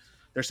 But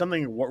there's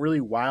something really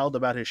wild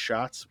about his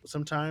shots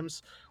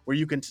sometimes, where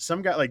you can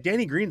some guy like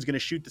Danny Green's going to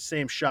shoot the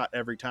same shot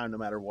every time, no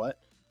matter what.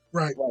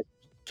 right. Like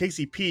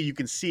KCP, you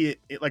can see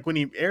it like when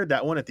he aired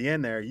that one at the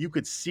end there, you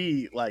could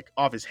see like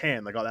off his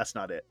hand, like, oh, that's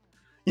not it.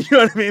 You know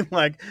what I mean?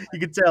 Like you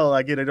could tell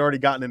like it had already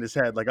gotten in his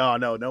head, like, oh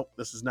no, nope,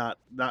 this is not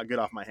good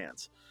off my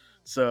hands.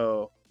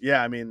 So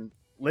yeah, I mean,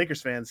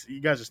 Lakers fans,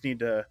 you guys just need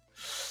to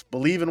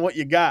believe in what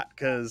you got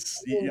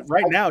because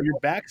right now your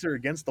backs are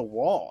against the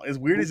wall. As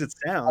weird as it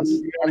sounds,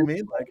 you know what I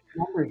mean? Like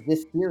Numbers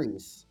this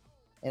series,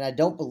 and I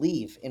don't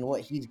believe in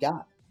what he's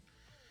got.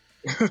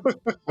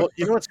 well,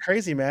 you know what's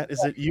crazy, Matt, is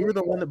that you were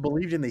the one that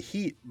believed in the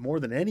Heat more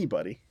than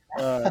anybody.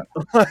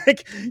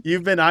 Like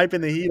you've been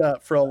hyping the Heat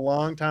up for a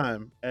long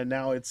time, and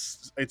now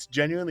it's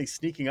genuinely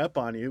sneaking up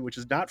on you, which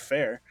is not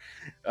fair.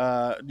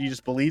 You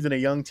just believed in a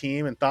young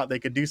team and thought they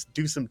could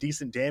do some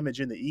decent damage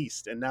in the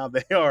East, and now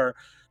they are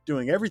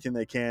doing everything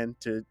they can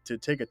to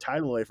take a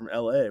title away from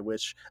LA.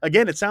 Which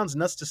again, it sounds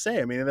nuts to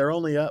say. I mean, they're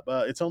only up.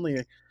 It's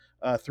only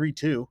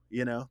 3-2.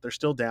 You know, they're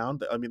still down.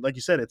 I mean, like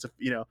you said, it's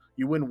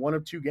you win one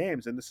of two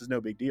games, and this is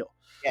no big deal.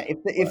 Yeah,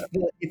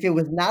 if it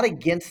was not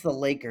against the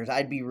Lakers,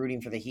 I'd be rooting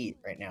for the Heat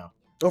right now.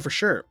 Oh, for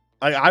sure.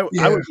 I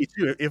Yeah, would be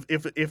too.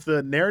 If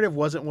the narrative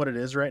wasn't what it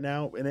is right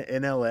now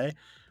in LA,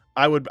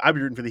 I'd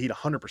be rooting for the Heat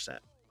 100%.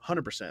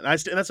 100%. And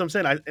that's what I'm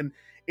saying. And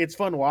it's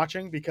fun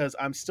watching because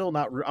I'm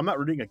not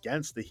rooting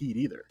against the Heat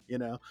either. You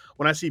know,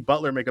 when I see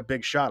Butler make a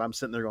big shot, I'm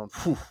sitting there going,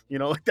 Phew, you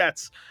know, like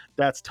that's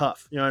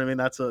tough. You know what I mean?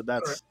 That's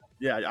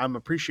yeah. I'm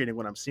appreciating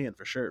what I'm seeing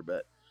for sure.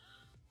 But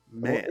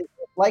man,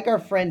 Like our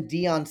friend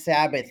Dion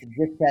Sabbath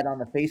just said on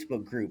the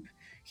Facebook group,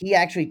 he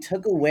actually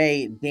took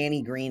away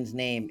Danny Green's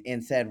name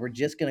and said, "We're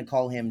just going to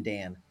call him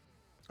Dan."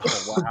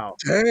 oh wow,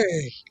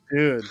 dang.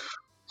 dude.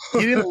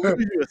 He didn't lose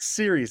you a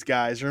series,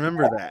 guys.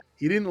 Remember that.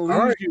 He didn't All lose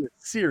right. you a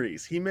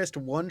series. He missed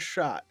one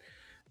shot.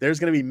 There's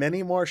going to be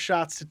many more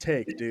shots to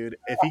take, dude.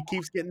 If he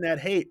keeps getting that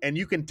hate, and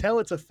you can tell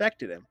it's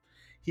affected him.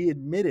 He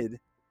admitted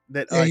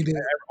that Yeah, he did.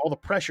 all the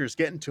pressure is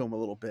getting to him a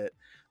little bit.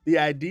 The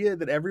idea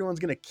that everyone's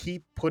going to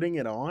keep putting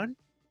it on,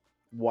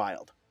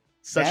 wild.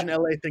 Such an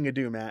LA thing to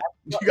do, Matt.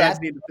 You guys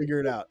need to figure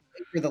it out.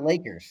 For the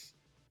Lakers.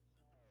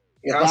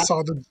 Yeah, I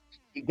saw the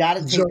You got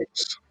to take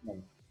jokes.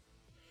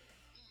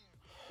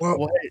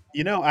 Well,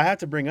 hey, I have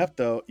to bring up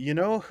though. You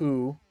know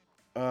who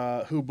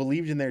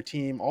believed in their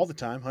team all the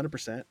time,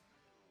 100%.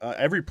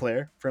 Every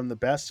player, from the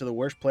best to the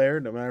worst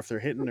player, no matter if they're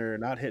hitting or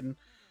not hitting.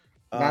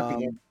 not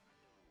the end.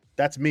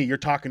 That's me. You're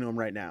talking to him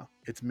right now.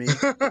 It's me.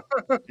 It's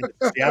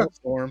the Seattle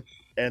Storm,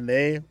 and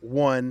they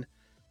won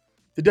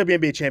the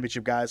WNBA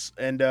championship, guys.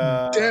 And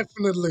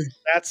Definitely.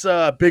 that's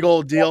a big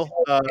old deal.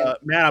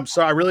 Man, I'm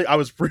sorry. I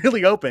was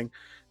really hoping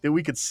that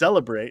we could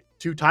celebrate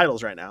 2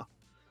 titles right now.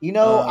 You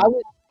know,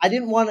 I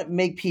didn't want to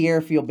make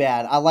Pierre feel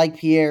bad. I like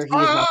Pierre. He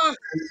was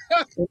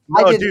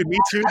No, dude, me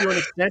too. To an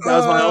extent, that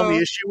was my only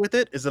issue with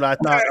it. Is that I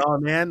thought, oh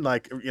man,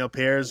 like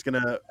Pierre's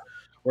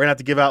we're gonna have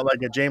to give out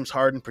like a James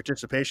Harden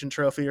participation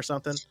trophy or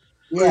something.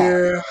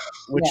 Yeah.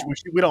 Which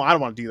we don't. I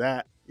don't want to do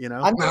that. You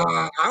know.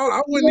 Nah,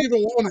 I wouldn't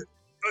even want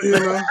it. You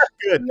know.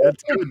 Good.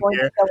 That's good,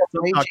 Pierre.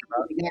 We got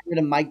rid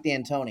of Mike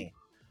D'Antoni.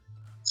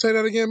 Say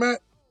that again,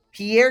 Matt.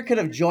 Pierre could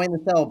have joined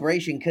the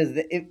celebration because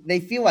they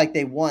feel like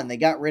they won. They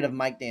got rid of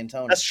Mike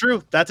D'Antoni. That's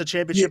true. That's a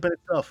championship in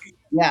itself.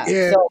 Yeah.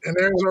 Yeah, and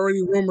there's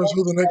already rumors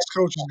who the next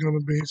coach is going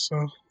to be.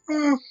 So,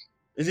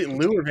 is it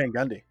Lou or Van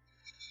Gundy?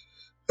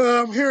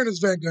 I'm hearing it's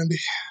Van Gundy.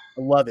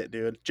 I love it,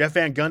 dude. Jeff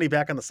Van Gundy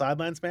back on the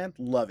sidelines, man.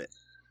 Love it.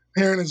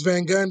 Hearing it's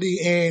Van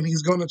Gundy, and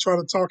he's going to try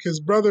to talk his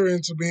brother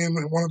into being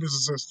one of his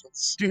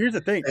assistants. Dude, here's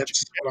the thing. That's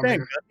Jeff what I'm Van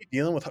hearing. Gundy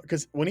dealing with,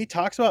 because when he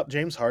talks about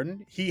James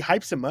Harden, he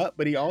hypes him up,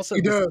 but he also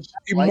He does.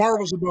 He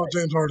marvels about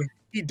James Harden.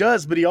 He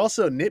does, but he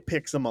also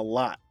nitpicks him a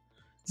lot.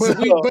 But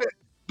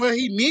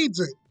he needs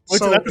it. Which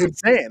So that's what I'm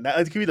saying. That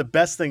could be the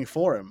best thing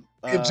for him.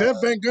 if Jeff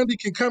Van Gundy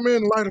can come in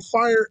and light a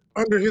fire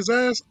under his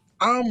ass,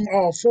 I'm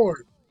all for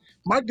it.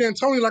 Mike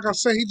D'Antoni, like I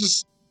said,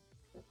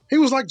 he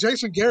was like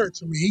Jason Garrett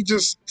to me. He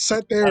just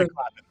sat there and,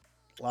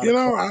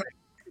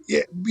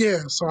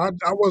 so I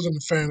wasn't a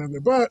fan of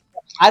it. But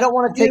I don't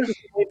want to take this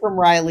away from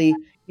Riley.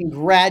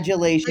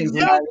 Congratulations,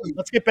 exactly.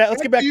 Let's get back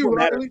to you, what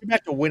matters. Riley. Get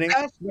back to winning.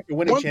 Get back to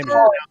winning championship.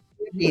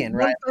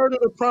 One third of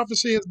the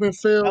prophecy has been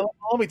filled. Now,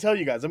 let me tell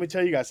you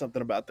guys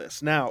something about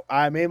this. Now,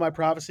 I made my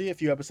prophecy a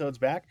few episodes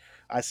back.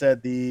 I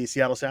said the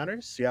Seattle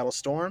Sounders, Seattle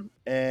Storm,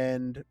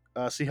 and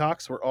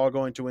Seahawks were all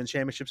going to win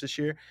championships this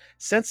year.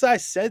 Since I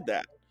said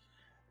that,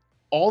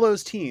 all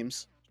those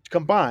teams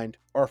combined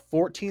are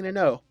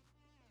 14-0.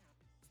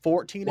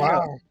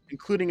 14-0,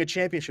 including a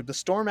championship. The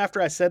Storm,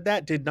 after I said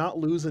that, did not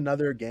lose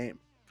another game.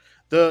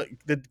 The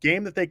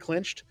game that they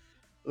clinched,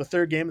 the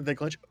third game that they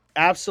clinched,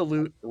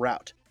 absolute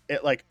rout.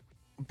 It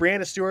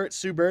Brianna Stewart,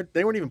 Sue Bird,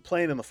 they weren't even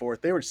playing in the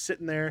fourth. They were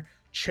sitting there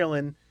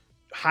chilling,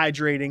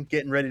 hydrating,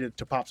 getting ready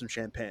to pop some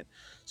champagne.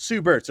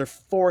 Sue Bird's their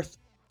fourth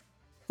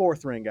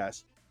ring,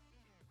 guys.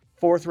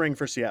 Fourth ring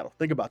for Seattle.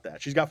 Think about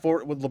that. She's got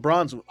four. Well,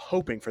 LeBron's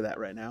hoping for that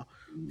right now.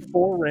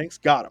 4 rings,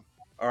 got him.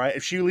 All right.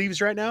 If she leaves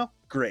right now,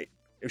 great.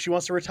 If she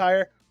wants to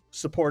retire,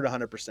 support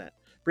 100%.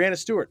 Brianna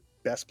Stewart,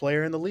 best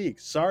player in the league.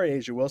 Sorry,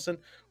 Asia Wilson.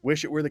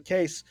 Wish it were the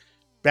case.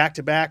 Back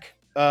to back,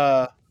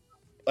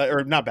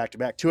 or not back to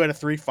back, 2 out of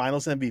 3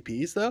 finals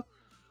MVPs, though.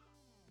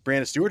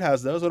 Brianna Stewart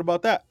has those. What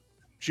about that?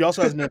 She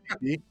also has an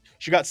MVP.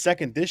 She got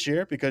second this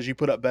year because she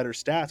put up better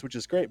stats, which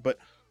is great. But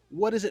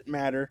what does it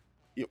matter?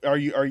 Are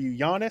you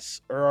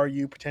Giannis or are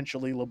you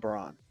potentially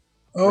LeBron?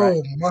 Right?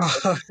 Oh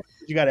my!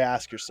 You got to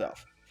ask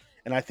yourself.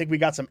 And I think we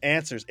got some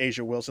answers,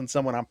 Asia Wilson,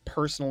 someone I'm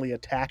personally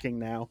attacking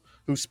now,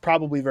 who's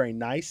probably very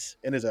nice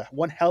and is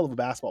one hell of a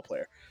basketball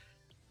player.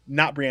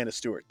 Not Brianna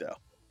Stewart, though.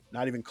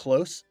 Not even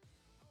close.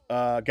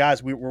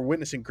 Guys, we're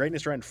witnessing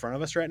greatness right in front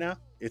of us right now.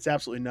 It's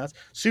absolutely nuts.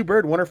 Sue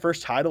Bird won her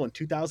first title in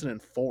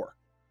 2004.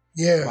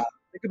 Yeah, Wow.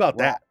 Think about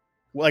Wow. that.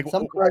 Like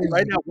Some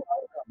right now,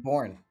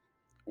 born.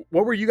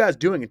 what were you guys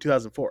doing in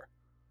 2004?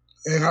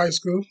 in high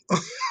school.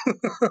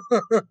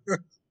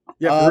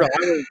 Yeah, for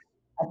real.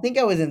 I think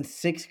I was in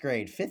 6th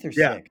grade, 5th or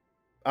Yeah. 6th.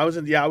 I was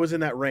in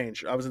that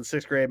range. I was in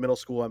 6th grade, middle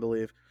school, I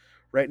believe,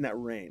 right in that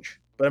range.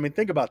 But I mean,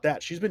 think about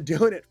that. She's been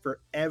doing it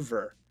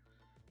forever.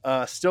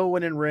 Still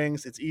winning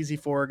rings. It's easy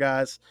for her,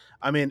 guys.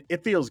 I mean,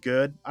 it feels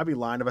good. I'd be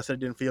lying if I said it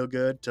didn't feel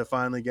good to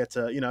finally get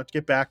to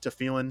get back to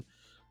feeling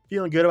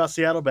good about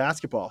Seattle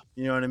basketball.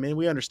 You know what I mean?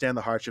 We understand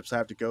the hardships I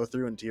have to go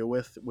through and deal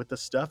with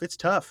this stuff. It's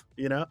tough,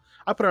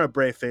 I put on a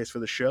brave face for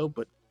the show,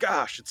 but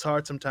gosh, it's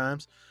hard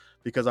sometimes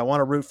because I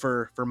want to root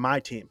for my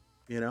team,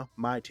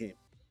 my team.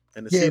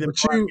 And to see them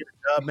but you get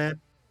a dub,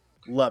 man,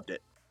 loved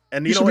it.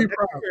 And you you know should what? be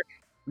proud.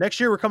 Next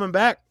year we're coming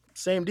back.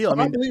 Same deal. I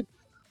mean, believe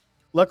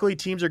luckily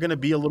teams are going to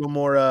be a little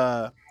more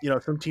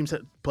some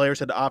players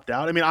had to opt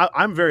out. I mean,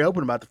 I'm very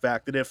open about the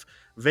fact that if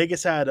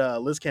Vegas had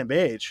Liz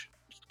Cambage,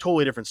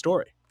 totally different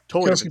story.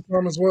 Totally Kelsey different.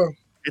 Plum as well.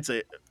 It's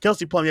a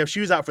Kelsey Plum. Yeah,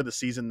 she was out for the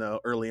season though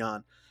early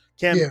on.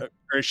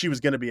 Or she was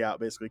going to be out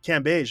basically.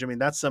 Cambage, I mean,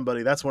 that's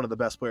one of the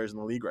best players in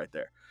the league right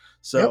there.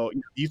 So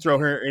you throw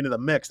her into the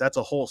mix, that's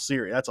a whole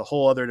series. That's a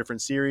whole other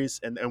different series,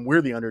 and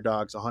we're the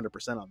underdogs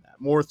 100% on that.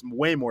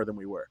 Way more than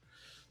we were.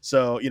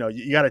 So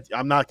you got to.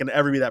 I'm not going to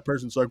ever be that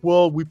person. It's like,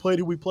 well, we played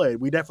who we played.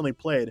 We definitely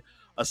played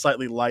a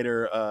slightly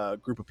lighter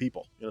group of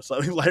people.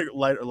 Slightly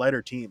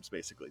lighter teams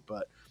basically.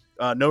 But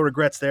no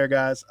regrets there,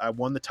 guys. I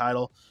won the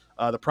title.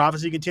 The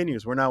prophecy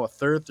continues. We're now a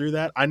third through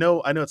that. I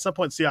know at some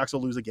point Seahawks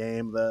will lose a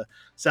game. The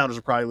Sounders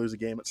will probably lose a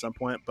game at some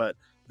point, but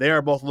they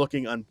are both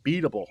looking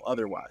unbeatable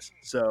otherwise.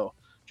 So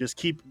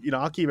just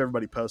I'll keep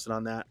everybody posted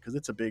on that because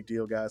it's a big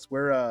deal, guys.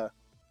 We're,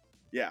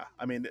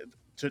 I mean,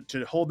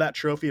 to hold that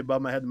trophy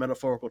above my head, the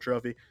metaphorical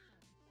trophy,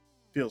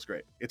 feels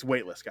great. It's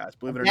weightless, guys.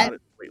 Believe it or not,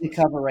 it's The weightless.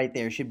 cover right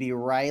there should be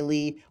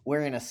Riley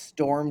wearing a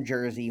Storm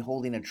jersey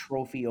holding a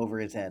trophy over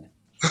his head.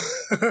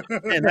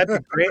 Man, that'd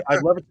be great.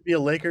 I'd love it to be a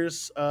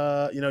Lakers,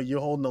 you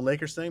holding the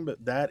Lakers thing,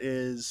 but that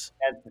is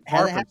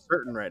far from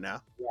certain right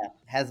now. Yeah,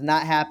 has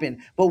not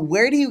happened. But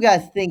where do you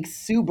guys think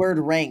Sue Bird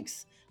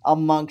ranks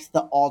amongst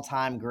the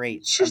all-time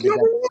greats? She's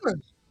number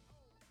one.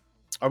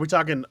 Are we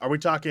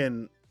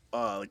talking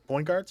like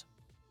point guards?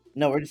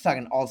 No, we're just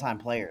talking all-time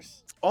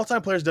players.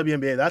 All-time players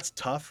WNBA. That's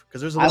tough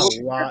because there's a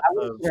lot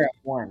of.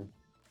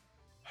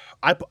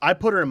 I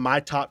put her in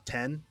my top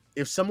 10.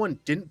 If someone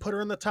didn't put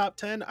her in the top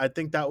 10, I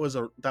think that was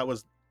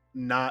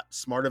not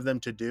smart of them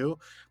to do.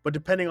 But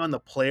depending on the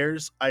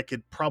players, I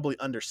could probably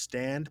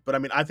understand. But I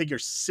mean, I think you're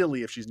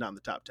silly if she's not in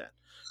the top 10.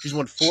 She's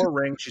won 4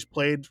 rings. She's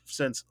played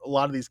since a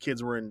lot of these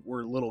kids were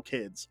little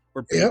kids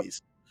or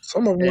babies. Yep.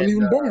 Some of them weren't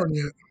even born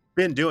yet.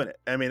 Been doing it.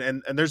 I mean,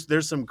 and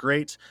there's some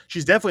great.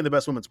 She's definitely the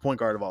best women's point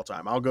guard of all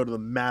time. I'll go to the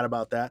mat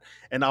about that,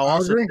 and I'll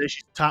also say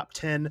she's top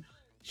 10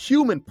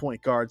 human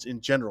point guards in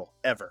general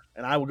ever,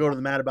 and I will go to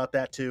the mat about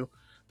that too,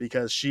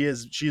 because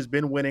she's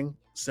been winning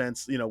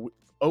since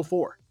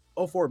 04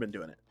 been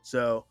doing it.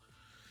 So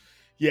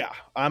yeah,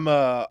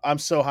 I'm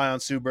so high on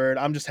Sue Bird.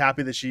 I'm just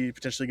happy that she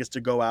potentially gets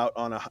to go out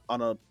on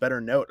a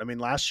better note. I mean,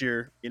 last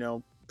year,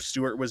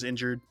 Stewart was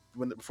injured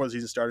before the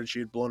season started. She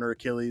had blown her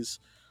Achilles.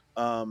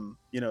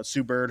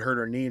 Sue Bird hurt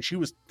her knee and she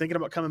was thinking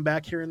about coming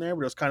back here and there,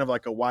 but it was kind of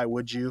like a why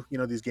would you?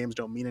 These games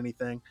don't mean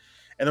anything.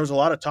 And there was a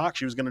lot of talk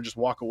she was going to just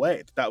walk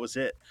away. That was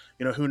it.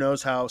 Who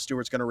knows how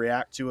Stewart's going to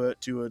react to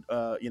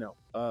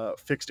a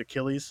fixed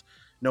Achilles.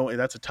 No,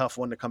 that's a tough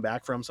one to come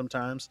back from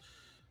sometimes.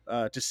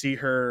 To see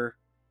her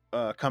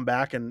come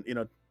back and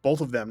both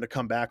of them to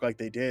come back like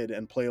they did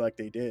and play like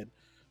they did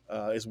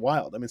is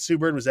wild. I mean, Sue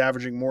Bird was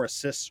averaging more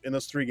assists in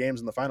those 3 games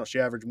in the final. She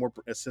averaged more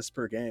assists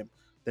per game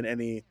than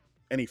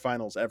any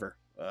finals ever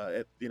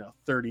at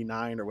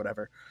 39 or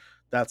whatever.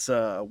 That's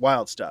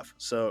wild stuff.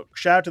 So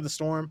shout out to the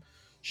Storm,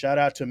 shout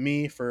out to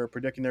me for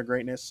predicting their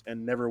greatness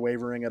and never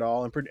wavering at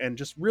all, and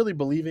just really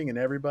believing in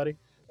everybody,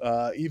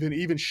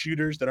 even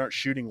shooters that aren't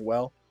shooting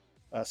well,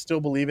 still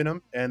believe in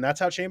them. And that's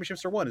how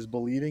championships are won, is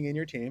believing in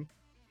your team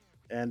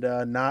and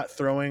not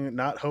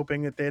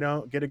hoping that they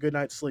don't get a good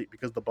night's sleep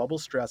because the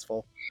bubble's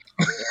stressful,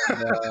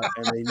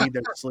 and they need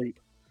their sleep.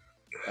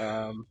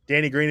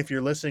 Danny Green, if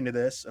you're listening to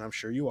this, and I'm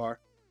sure you are,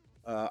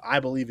 I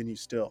believe in you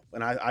still,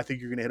 and I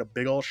think you're going to hit a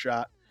big old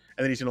shot,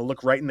 and then he's going to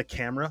look right in the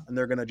camera, and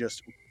they're going to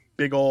just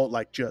big old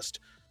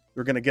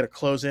they're going to get a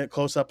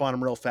close up on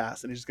him real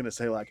fast, and he's just going to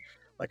say like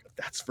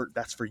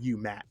that's for you,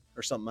 Matt,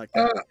 or something like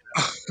that.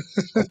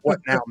 Like, what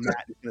now,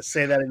 Matt? He's going to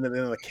say that into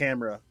the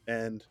camera,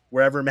 and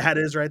wherever Matt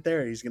is right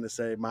there, he's going to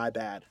say my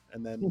bad,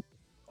 and then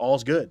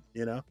all's good,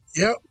 you know.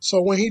 Yep.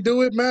 So when he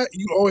do it, Matt,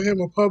 you owe him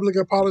a public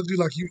apology,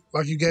 like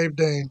you gave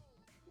Dane.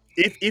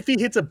 If he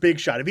hits a big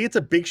shot,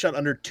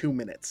 under 2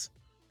 minutes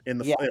in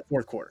the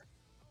fourth quarter,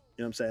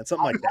 you know what I'm saying,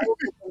 something like that.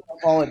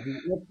 Apology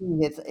if he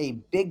hits a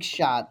big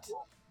shot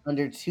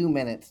under 2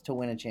 minutes to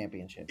win a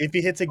championship. If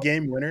he hits a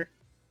game winner,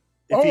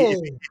 if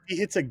he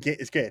hits a game,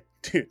 okay,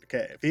 dude,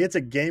 okay. If he hits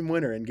a game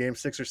winner in game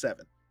 6 or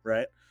 7,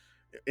 right,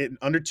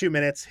 under 2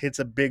 minutes, hits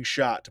a big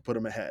shot to put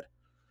him ahead.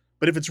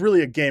 But if it's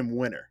really a game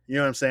winner, you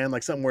know what I'm saying,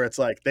 like something where it's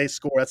like they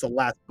score, that's the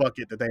last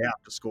bucket that they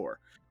have to score.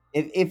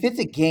 If it's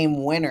a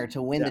game winner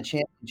to win the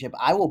championship,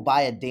 I will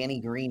buy a Danny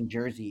Green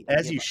jersey.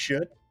 As you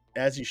should.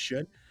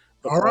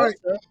 But all right,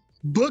 also,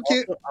 book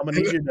it. I'm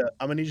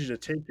gonna need you to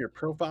take your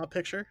profile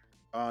picture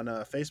on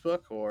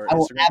Facebook or I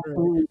will Instagram.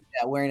 absolutely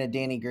wearing a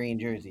Danny Green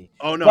jersey.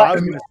 Oh no,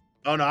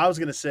 I was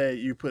gonna say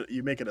you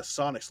make it a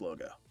Sonics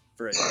logo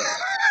for it.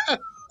 I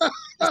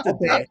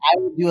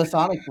would do a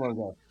Sonics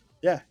logo.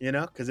 Yeah, you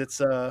know, because it's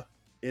a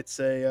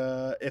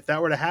if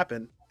that were to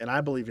happen, and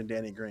I believe in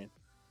Danny Green,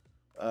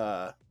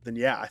 then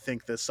yeah, I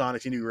think the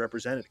Sonics need to be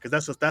represented because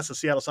that's the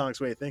Seattle Sonics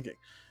way of thinking.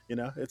 You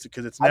know, it's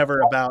because it's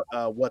never about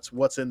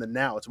what's in the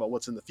now; it's about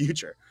what's in the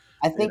future.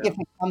 I think if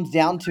it comes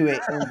down to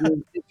it, in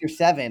game 6 or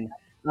 7,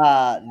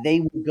 they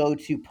would go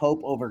to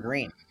Pope over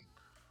Green.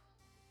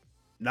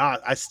 Nah,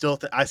 I still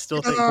think I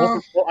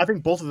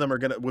think both of them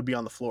would be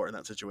on the floor in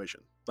that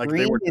situation. Like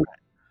Green they were.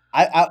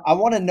 I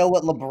want to know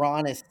what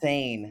LeBron is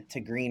saying to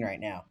Green right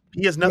now.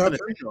 He has nothing to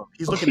say to him.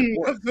 He's looking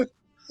at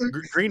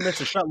Green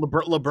missed a shot.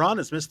 LeBron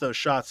has missed those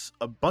shots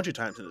a bunch of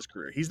times in his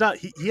career. He's not.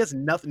 He has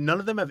nothing. None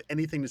of them have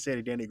anything to say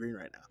to Danny Green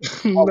right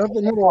now.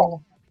 Nothing at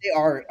all. They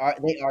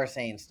are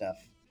saying stuff.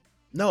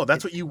 No,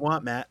 that's what you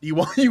want, Matt. You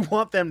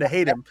want them to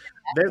hate him.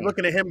 They're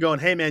looking at him going,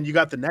 "Hey, man, you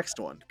got the next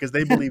one," because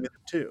they believe in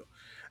him too.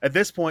 At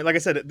this point, like I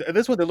said, at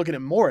this point they're looking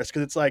at Morris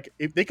because it's like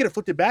if they could have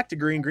flipped it back to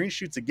Green, Green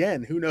shoots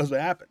again. Who knows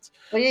what happens?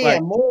 Well, yeah.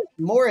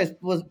 Morris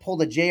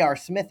pulled a J.R.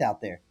 Smith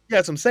out there. Yeah,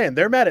 that's what I'm saying.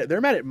 They're mad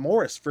at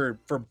Morris for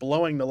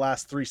blowing the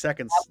last 3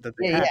 seconds that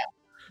they had.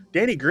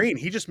 Danny Green,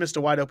 he just missed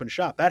a wide open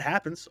shot. That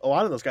happens. A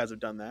lot of those guys have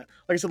done that.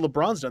 Like I said,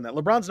 LeBron's done that.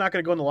 LeBron's not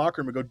going to go in the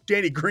locker room and go,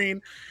 Danny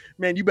Green,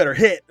 man, you better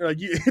hit. Like,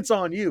 it's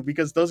on you,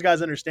 because those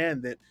guys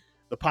understand that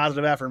the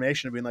positive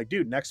affirmation of being like,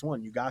 dude, next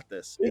one, you got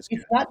this. It's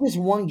not just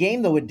one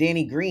game though with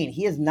Danny Green.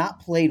 He has not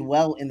played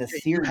well in the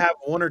series. You have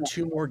 1 or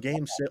 2 more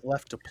games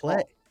left to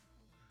play.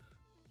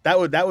 That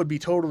would be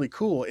totally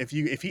cool if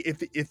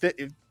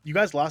you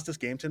guys lost this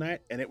game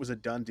tonight and it was a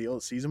done deal,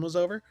 the season was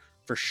over,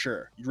 for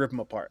sure you rip them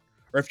apart.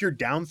 Or if you're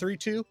down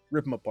 3-2,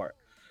 rip them apart.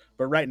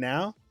 But right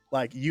now,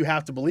 like, you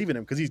have to believe in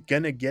him because he's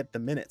gonna get the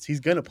minutes.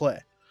 He's gonna play.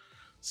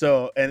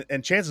 So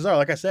and chances are,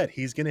 like I said,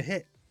 he's gonna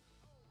hit.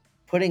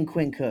 Put in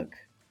Quinn Cook.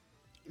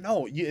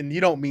 No, and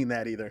you don't mean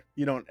that either.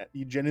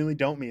 You genuinely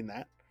don't mean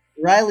that.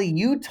 Riley,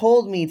 you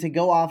told me to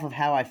go off of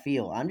how I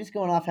feel. I'm just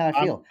going off how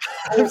I feel.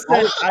 I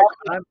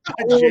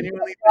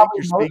genuinely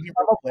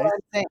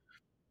think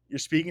you're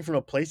speaking from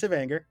a place of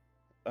anger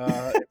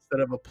instead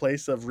of a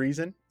place of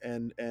reason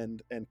and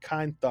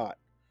kind thought.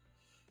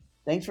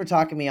 Thanks for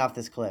talking me off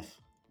this cliff.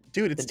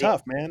 Dude, it's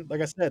tough, man.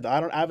 Like I said,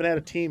 I haven't had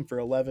a team for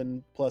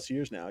 11 plus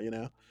years now, you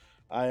know.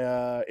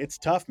 It's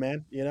tough,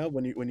 man. You know,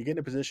 when you get in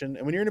a position,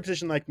 and when you're in a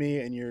position like me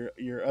and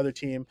your other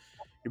team,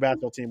 your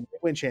basketball team,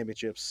 win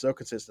championships so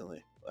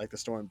consistently, like the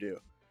Storm do.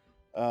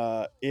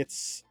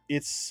 It's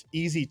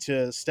easy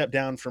to step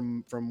down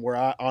from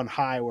where on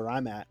high where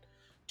I'm at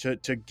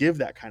to give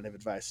that kind of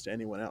advice to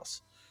anyone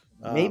else.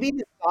 Maybe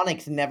the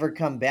Sonics never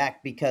come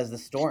back because the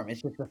Storm.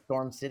 It's just a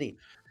Storm City.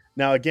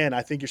 Now, again,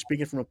 I think you're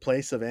speaking from a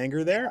place of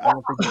anger there. I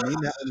don't think you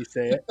mean that when you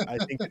say it. I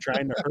think you're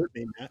trying to hurt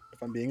me, Matt,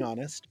 if I'm being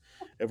honest.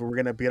 If we're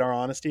going to beat our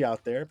honesty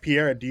out there.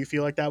 Pierre, do you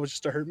feel like that was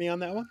just to hurt me on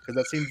that one? Because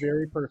that seemed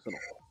very personal.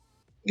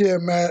 Yeah,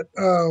 Matt.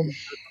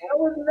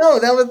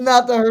 That was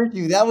not to hurt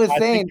you. That was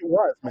saying it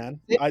was,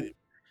 man.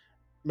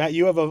 Matt,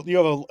 you have a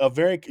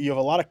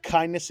lot of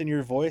kindness in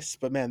your voice,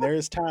 but man, there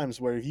is times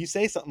where if you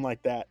say something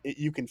like that,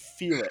 you can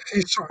feel it.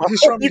 He's trying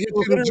to get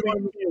you to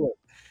join.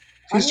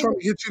 He's trying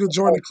to get you to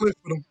join the cliff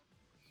with him.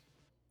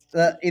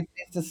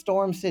 It's a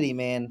Storm City,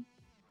 man.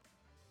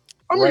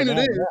 I mean, it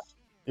is.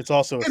 It's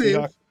also a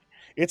Seahawks.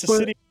 It's a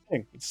city of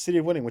winning. It's a city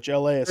of winning, which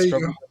LA is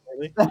struggling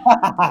lately.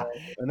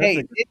 Hey,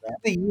 this is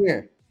the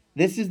year.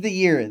 This is the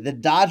year. The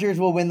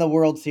Dodgers will win the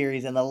World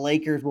Series and the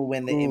Lakers will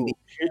win the NBA.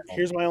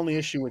 Here's my only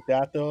issue with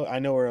that, though. I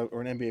know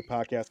we're an NBA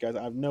podcast, guys.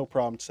 I have no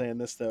problem saying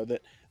this, though,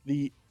 that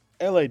the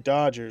LA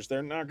Dodgers,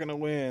 they're not going to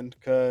win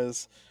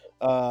because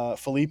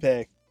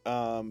Felipe.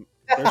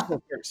 They're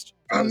still cursed.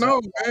 I That is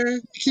know, man.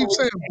 You keep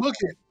saying book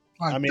it.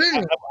 I Like, mean,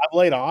 damn. I've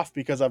laid off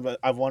because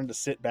I've wanted to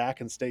sit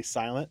back and stay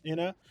silent, you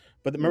know.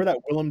 But remember that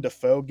Willem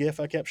Dafoe gif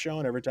I kept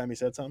showing every time he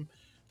said something?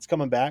 It's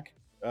coming back,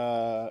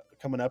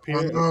 coming up I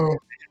here. know.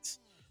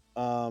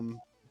 Um,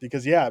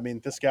 because yeah, I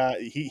mean, this guy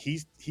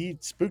he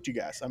spooked you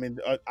guys. I mean,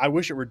 I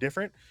wish it were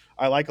different.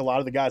 I like a lot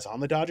of the guys on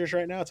the Dodgers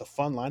right now. It's a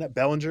fun lineup.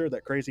 Bellinger,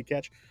 that crazy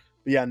catch.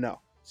 But yeah,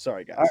 no,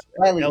 sorry All right, guys.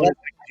 Riley, Elliott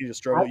continue to I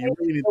struggle. You think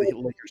really need the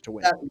Lakers to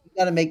win. you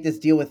got to make this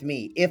deal with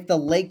me. If the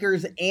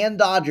Lakers and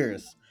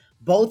Dodgers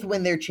both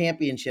win their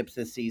championships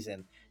this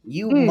season,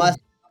 you Hmm. must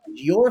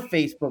change your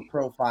Facebook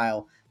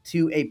profile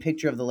to a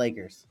picture of the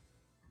Lakers.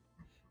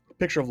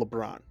 Picture of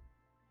LeBron.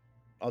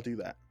 I'll do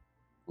that.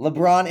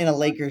 LeBron in a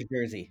Lakers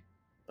jersey.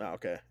 Oh,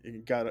 okay, you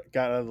got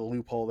out of the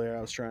loophole there.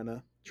 I was trying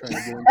to get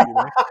into you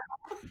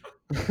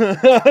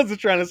there. I was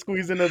trying to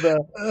squeeze into the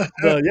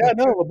yeah,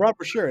 no, LeBron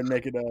for sure, and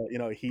make it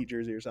a Heat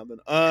jersey or something.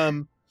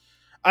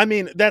 I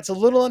mean, that's a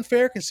little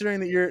unfair considering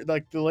that you're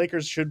like the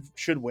Lakers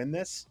should win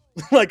this.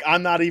 Like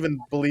I'm not even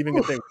believing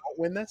that they won't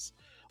win this,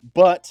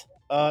 but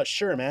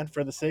sure, man,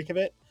 for the sake of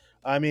it.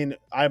 I mean,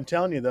 I'm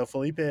telling you though,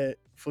 Felipe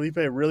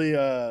really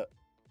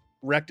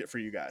wrecked it for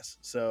you guys.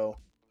 So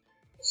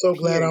So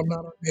glad Period. I'm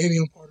not on any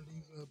part of these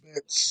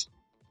bets.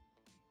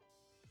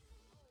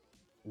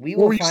 We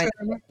What will were you find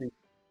saying, man?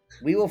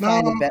 we will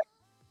find a bet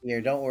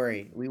here. Don't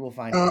worry. We will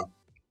find Uh,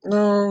 one.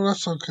 no,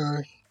 that's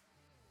okay.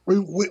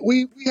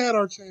 We had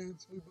our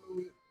chance. We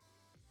blew it.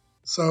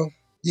 So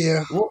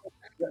yeah, Well,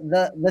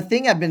 the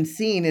thing I've been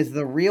seeing is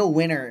the real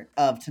winner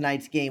of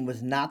tonight's game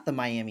was not the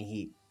Miami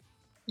Heat,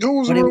 who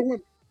was the but real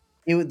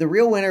winner? the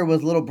real winner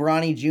was little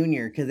Bronny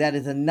Jr. because that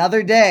is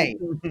another day.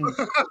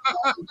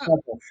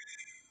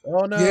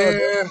 oh no,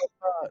 Yeah,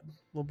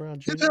 LeBron he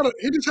Jr.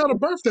 just had a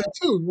birthday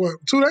too. What,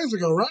 2 days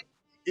ago, right?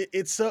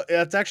 It's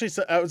actually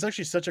it was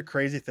actually such a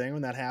crazy thing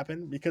when that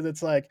happened because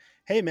it's like,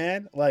 hey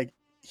man,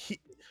 he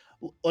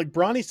like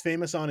Bronny's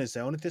famous on his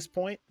own at this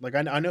point. Like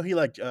I know he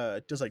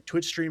does like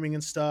Twitch streaming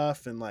and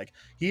stuff, and like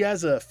he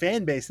has a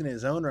fan base in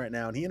his own right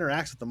now, and he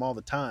interacts with them all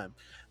the time.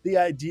 The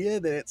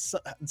idea that it's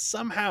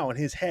somehow in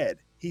his head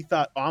he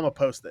thought, oh, I'm gonna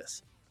post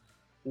this,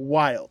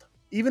 wild.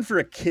 Even for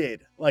a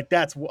kid, like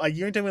that's like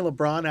you're telling me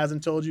LeBron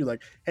hasn't told you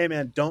like, hey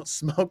man, don't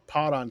smoke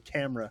pot on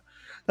camera,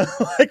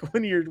 like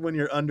when you're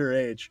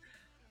underage.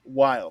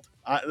 Wild.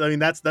 I mean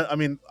that's that. I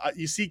mean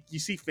you see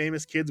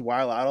famous kids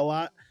wild out a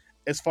lot.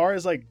 As far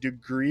as like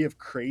degree of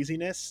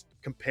craziness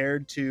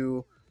compared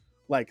to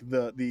like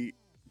the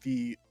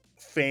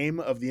fame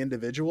of the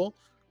individual,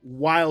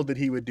 wild that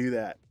he would do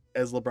that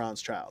as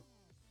LeBron's child.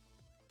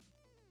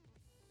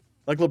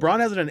 Like LeBron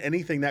hasn't done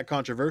anything that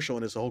controversial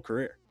in his whole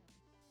career.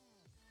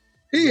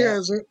 He Yeah.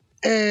 hasn't,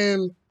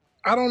 and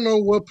I don't know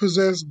what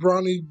possessed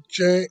Bronny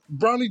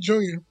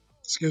Jr.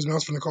 Excuse me, I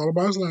was going to call him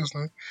by his last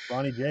name.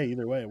 Ronnie J,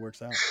 either way, it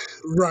works out.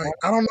 Right.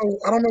 I don't know.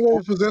 I don't know what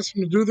would possess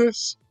him to do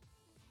this.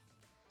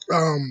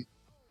 Um,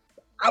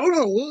 I don't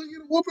know. Will he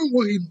get a whooping?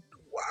 Will he?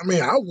 I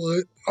mean, I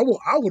would.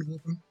 I would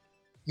whoop him.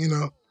 You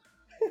know.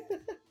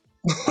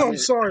 I I'm mean,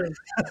 sorry.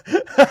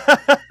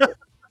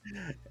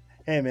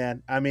 hey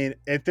man, I mean,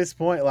 at this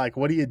point, like,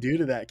 what do you do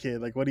to that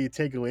kid? Like, what do you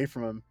take away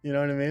from him? You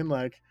know what I mean?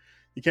 Like,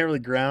 you can't really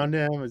ground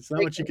him. It's not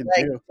Break what you his can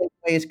leg, do. take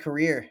away his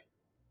career.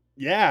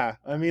 Yeah,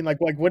 I mean, like,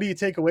 what do you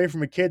take away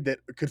from a kid that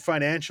could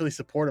financially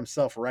support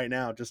himself right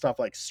now just off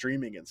like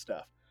streaming and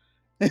stuff?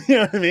 You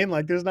know what I mean?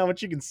 Like, there's not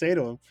much you can say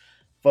to him.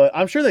 But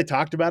I'm sure they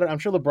talked about it. I'm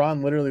sure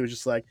LeBron literally was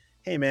just like,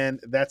 "Hey man,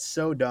 that's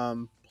so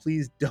dumb.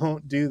 Please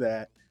don't do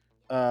that.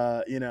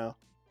 You know,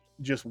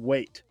 just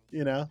wait.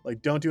 You know,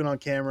 like don't do it on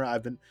camera.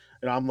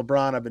 I'm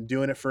LeBron. I've been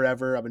doing it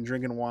forever. I've been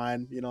drinking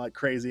wine, like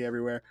crazy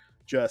everywhere.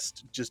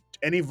 Just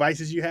any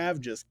vices you have,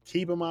 just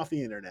keep them off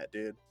the internet,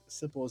 dude. As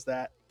simple as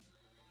that.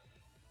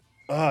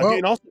 Dude, Well,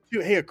 and also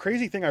too, hey, a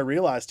crazy thing I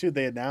realized too,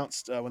 they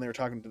announced when they were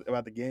talking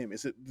about the game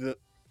is that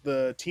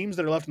the teams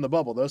that are left in the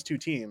bubble, those two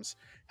teams,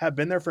 have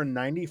been there for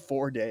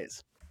 94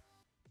 days.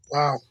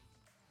 wow.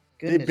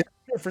 They've Goodness. been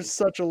there for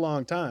such a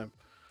long time.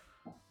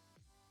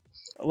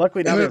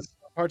 Luckily now And they have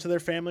parts of their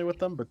family with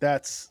them, but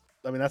that's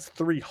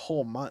 3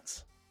 whole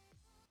months.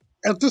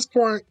 at this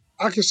point,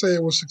 I can say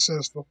it was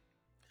successful.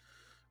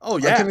 Oh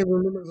I yeah, can't even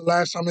remember the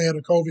last time they had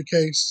a COVID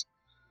case.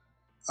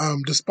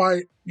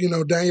 Despite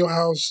Daniel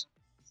House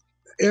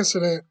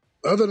incident,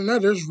 other than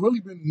that, there's really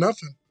been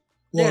nothing.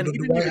 yeah, Well, and the he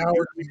didn't Dwight even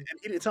Howard.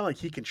 it's not like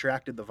he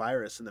contracted the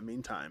virus in the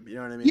meantime. You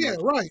know what I mean? Yeah,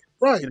 Like right,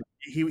 right.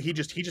 he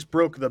just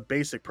broke the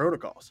basic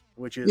protocols,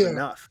 which is Yeah,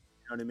 enough.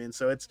 You know what I mean?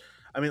 So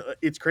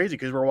it's crazy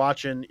because we're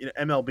watching.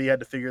 MLB had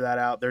to figure that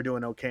out. They're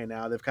doing okay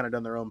now. They've kind of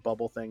done their own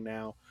bubble thing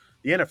now.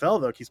 The NFL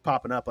though keeps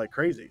popping up like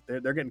crazy.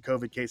 They're getting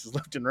COVID cases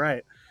left and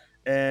right.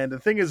 And the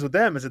thing is with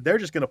them is that they're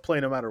just going to play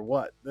no matter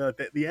what. The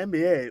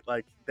NBA,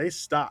 like they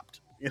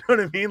stopped. You know what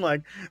I mean?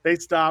 Like they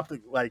stopped,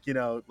 like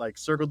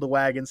circled the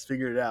wagons,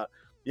 figured it out.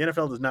 The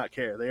NFL does not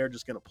care. They are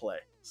just going to play.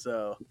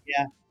 So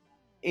Yeah.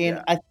 And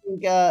yeah, I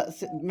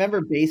think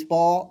remember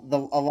baseball,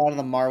 a lot of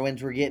the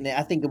Marlins were getting it.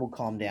 I think it will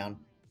calm down.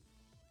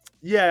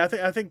 yeah.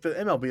 I think the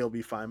MLB will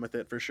be fine with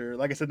it for sure.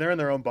 Like I said, they're in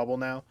their own bubble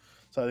now,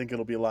 so I think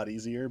it'll be a lot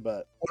easier.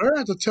 But Well, they're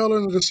at the tail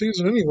end of the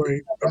season anyway.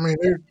 I mean,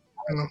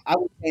 I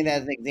would say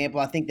that as an example.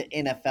 I think the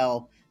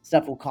NFL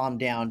stuff will calm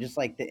down, just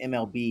like the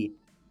MLB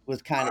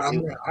was kind of. I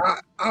mean,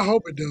 I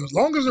hope it does. As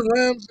long as the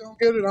Rams don't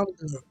get it, I'm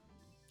good.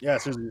 yeah,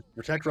 seriously,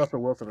 protect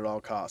Russell Wilson at all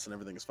costs, and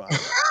everything is fine.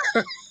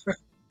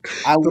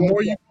 I The will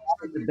more say you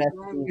the best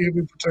protect it, you'll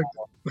be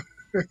protected.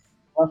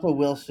 Russell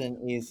Wilson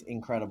is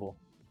incredible.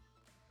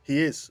 He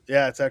is.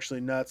 Yeah, it's actually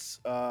nuts.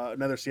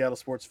 Another Seattle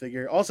sports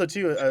figure. Also,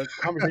 too, a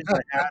conversation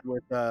I had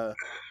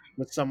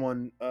with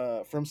someone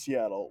from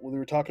Seattle when we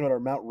were talking about our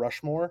Mount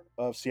Rushmore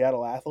of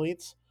Seattle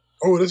athletes.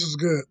 Oh, this is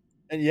good.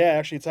 And yeah,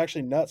 actually, it's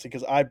actually nuts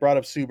because I brought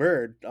up Sue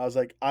Bird. I was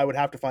like, I would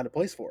have to find a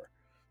place for her.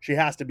 She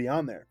has to be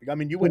on there. I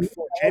mean, you win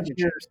 4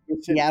 championships.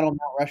 Seattle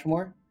Mount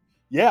Rushmore.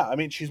 Yeah, I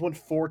mean, she's won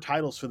 4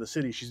 titles for the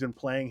city. She's been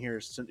playing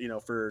here since,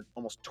 for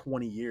almost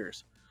 20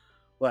 years.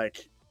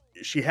 Like,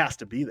 she has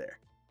to be there.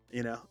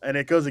 And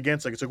it goes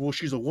against it's like, well,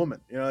 she's a woman.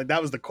 Like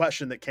that was the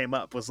question that came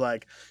up was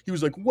like, he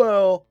was like,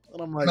 well,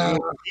 and I'm like, Nah.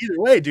 well, either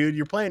way, dude,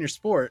 you're playing your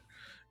sport.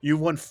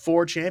 You've won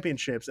 4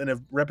 championships and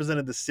have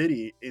represented the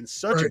city in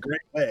such a great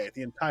way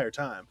the entire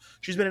time.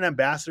 She's been an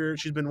ambassador.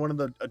 She's been one of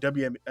the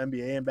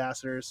WNBA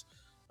ambassadors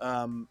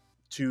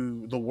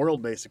to the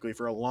world basically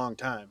for a long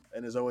time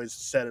and has always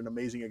set an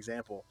amazing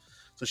example.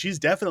 So she's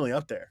definitely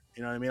up there.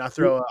 You know what I mean? I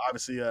throw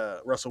obviously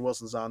Russell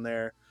Wilson's on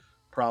there,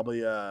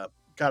 probably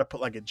got to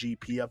put like a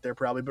GP up there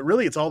probably, but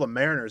really it's all the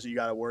Mariners that you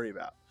got to worry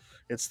about.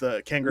 It's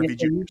the Ken Griffey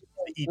Jr.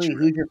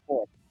 Who's your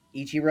 4th?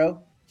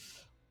 Ichiro?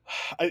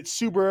 It's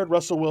Sue Bird,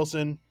 Russell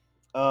Wilson,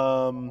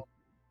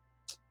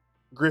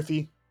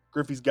 Griffey.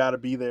 Griffey's got to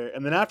be there.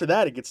 And then after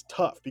that, it gets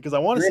tough because I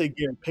want to say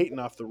Gary Payton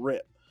off the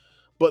rip,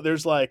 but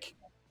there's like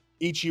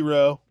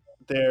Ichiro,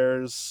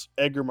 there's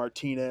Edgar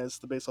Martinez,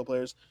 the baseball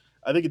players.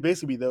 I think it'd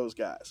basically be those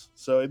guys.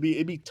 So it'd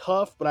be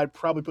tough, but I'd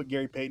probably put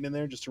Gary Payton in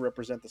there just to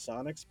represent the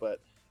Sonics, but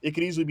it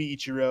could easily be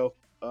Ichiro.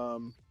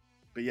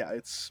 But yeah,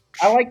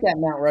 I like that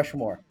Mount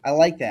Rushmore. I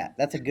like that.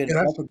 That's a good.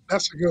 Yeah,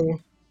 that's a good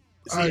one.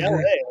 See,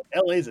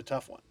 LA is a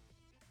tough one.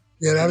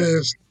 Yeah, that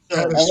is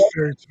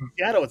very tough.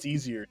 Seattle, it's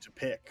easier to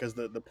pick because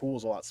the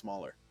pool's a lot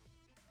smaller.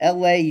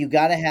 LA, you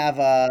gotta have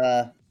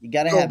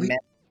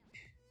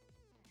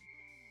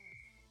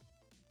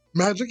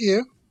Magic,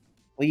 yeah.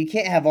 Well, you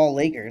can't have all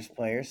Lakers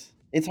players.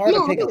 It's hard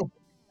to pick.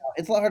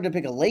 It's a lot hard to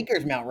pick a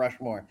Lakers Mount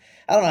Rushmore.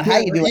 I don't know how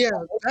you do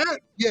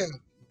it.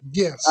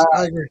 Yes,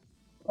 I agree.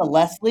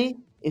 Leslie,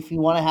 if you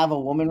want to have a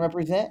woman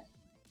represent.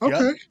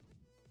 Okay.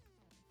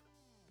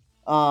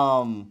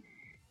 Yep.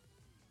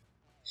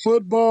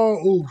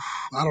 Football, oof,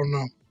 I don't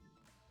know.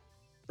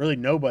 Really,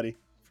 nobody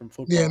from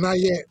football. Yeah, not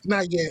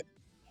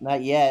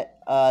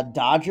yet.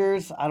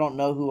 Dodgers, I don't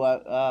know who.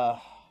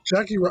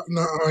 Jackie, no,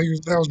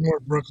 that was more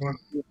Brooklyn.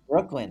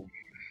 Brooklyn.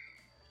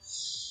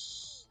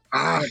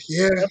 Yeah.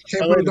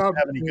 Can't LA doesn't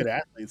have any good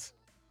athletes.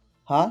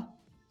 Huh?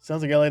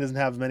 Sounds like LA doesn't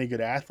have many good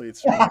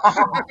athletes. We have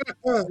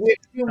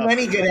too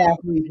many good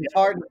athletes. It's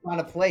hard to find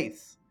a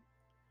place.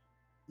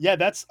 Yeah,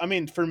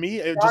 for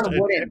me,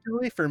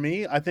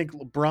 I think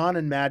LeBron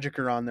and Magic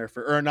are on there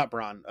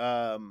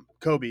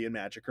Kobe and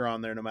Magic are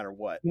on there no matter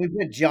what. Can we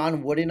put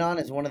John Wooden on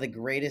as one of the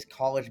greatest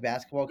college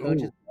basketball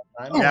coaches of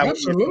all time? Oh, yeah,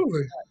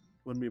 absolutely.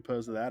 Wouldn't be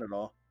opposed to that at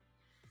all.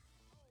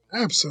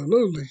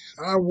 Absolutely.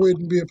 I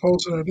wouldn't be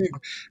opposed to that either.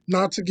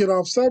 Not to get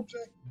off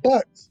subject,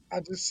 but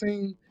I just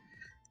seen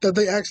that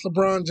they asked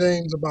LeBron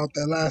James about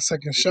that last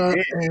second shot,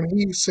 and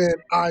he said,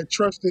 I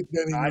trusted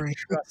Danny Green.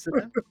 I trusted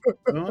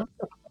him.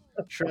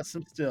 Trust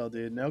him still,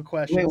 dude. No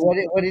question. Wait,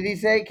 what did he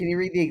say? Can you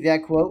read the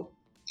exact quote?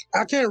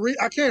 I can't read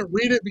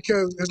it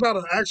because it's not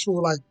an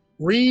actual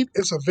read,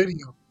 it's a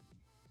video.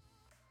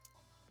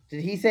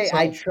 Did he say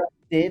I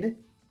trusted?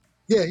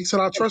 Yeah, he said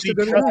I trusted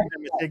him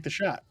to take the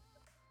shot.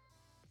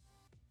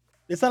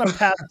 It's not a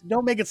pass.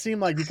 Don't make it seem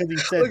like because he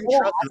said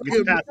trusted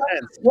it's past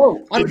tense.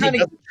 Whoa, I'm trying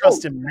to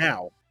trust him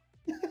now.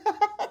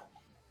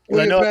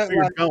 I know that's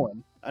where you're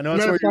going. I know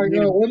that's where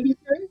you're going. What did he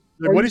say?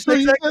 What did he say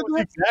exactly? What's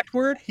the exact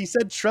word? He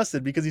said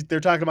trusted because they're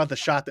talking about the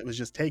shot that was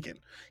just taken.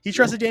 He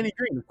trusted Danny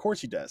Green. Of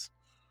course he does.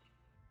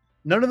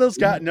 None of those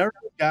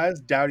guys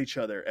doubt each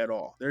other at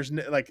all. There's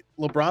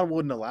LeBron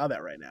wouldn't allow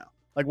that right now.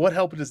 Like, what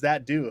help does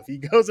that do if he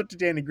goes up to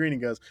Danny Green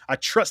and goes, I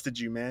trusted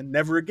you, man.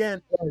 Never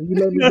again.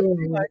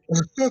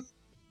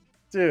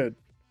 Dude,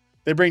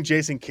 they bring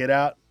Jason Kidd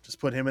out. Just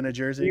put him in a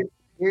jersey.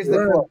 Here's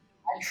the quote.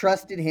 I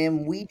trusted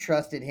him. We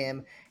trusted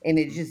him. And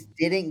it just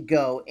didn't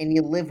go. And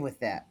you live with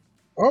that.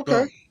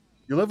 Okay.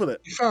 You live with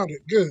it. You found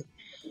it. Good.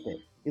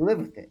 You live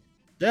with it.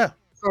 Yeah.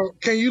 So,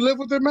 can you live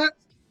with it, Matt?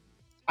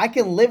 I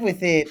can live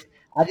with it.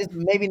 I just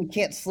maybe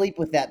can't sleep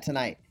with that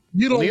tonight.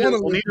 You don't want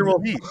to. Neither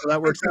will he. So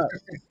that works out.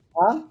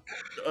 Huh?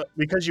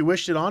 Because you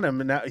wished it on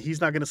him, and now he's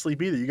not going to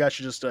sleep either. You guys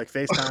should just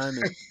FaceTime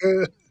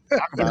and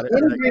talk about it.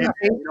 You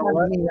know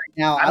what? Right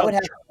now, I would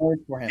have a word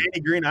for him.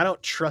 Danny Green, I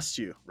don't trust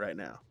you right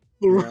now.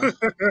 You know?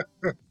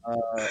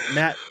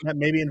 Matt,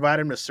 maybe invite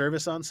him to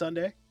service on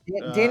Sunday.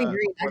 Danny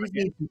Green, I just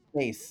need some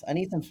space. I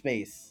need some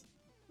space.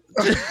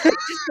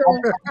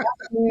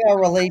 Our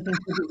relationship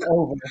is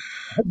over.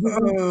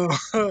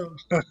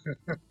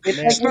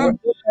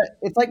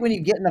 It's like when you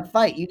get in a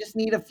fight, you just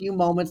need a few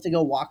moments to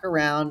go walk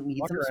around, need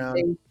Walk some around,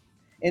 space,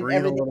 and breathe a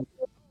everything. little.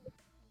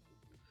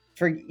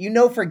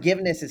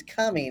 Forgiveness is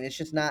coming. It's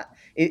just not.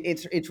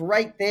 It's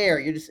right there.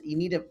 You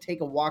need to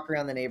take a walk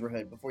around the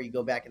neighborhood before you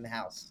go back in the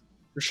house.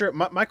 For sure.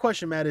 My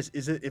question, Matt, is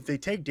it if they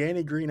take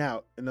Danny Green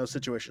out in those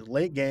situations,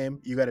 late game,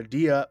 you got to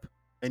D up,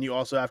 and you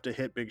also have to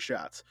hit big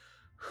shots.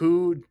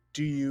 Who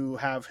do you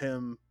have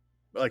him?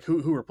 Like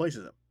who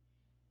replaces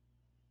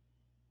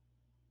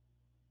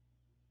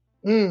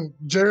him?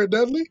 Jared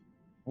Dudley?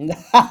 Does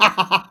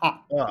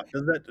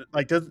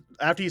that does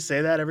after you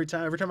say that every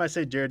time I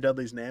say Jared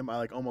Dudley's name, I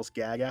like almost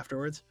gag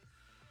afterwards.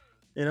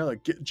 You know,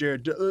 like get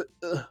Jared,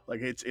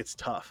 like it's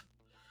tough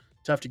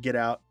to get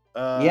out.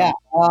 Yeah.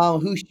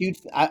 Who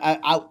shoots?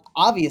 I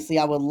obviously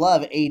I would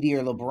love AD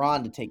or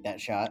LeBron to take that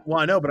shot. Well,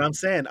 I know, but I'm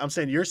saying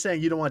you're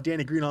saying you don't want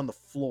Danny Green on the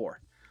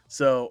floor.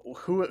 So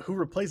who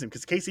replaces him?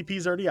 Because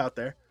KCP's already out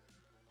there.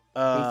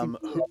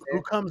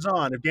 Who comes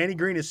on if Danny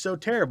Green is so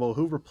terrible?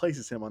 Who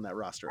replaces him on that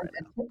roster right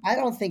now? I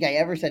don't think I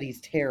ever said he's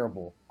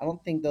terrible. I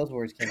don't think those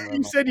words came out.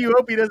 You said you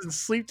hope he doesn't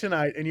sleep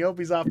tonight, and you hope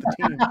he's off the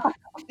team.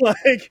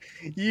 Like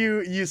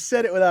you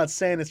said it without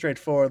saying it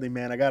straightforwardly,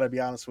 man. I got to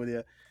be honest with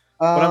you.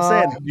 But I'm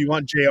saying, do you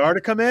want JR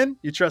to come in?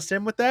 You trust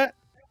him with that?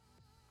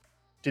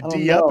 To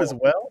D up as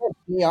well?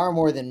 JR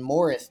more than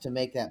Morris to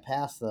make that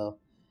pass, though.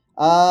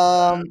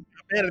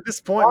 Man, at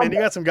this point, man, you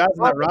got some guys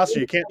on that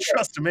roster you can't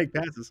trust to make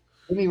passes.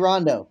 Give me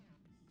Rondo.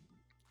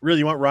 Really,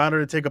 you want Rondo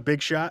to take a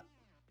big shot?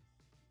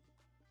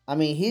 I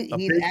mean, he's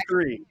big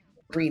three,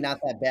 not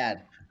that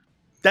bad.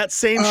 That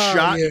same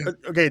shot. Yeah.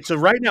 Okay, so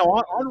right now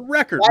on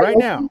record,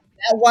 now,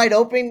 that wide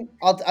open,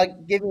 I'll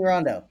give me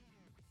Rondo.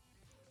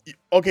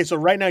 Okay, so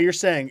right now you're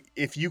saying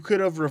if you could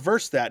have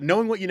reversed that,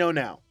 knowing what you know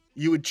now,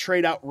 you would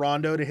trade out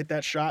Rondo to hit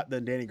that shot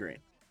than Danny Green.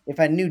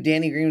 If I knew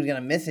Danny Green was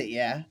going to miss it,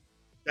 yeah.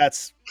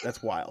 That's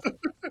wild.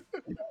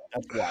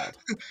 That's wild.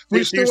 So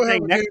you're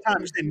saying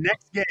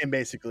next game,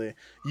 basically,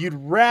 you'd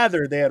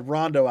rather they had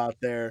Rondo out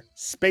there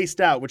spaced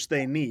out, which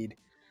they need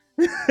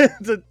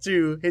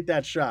to hit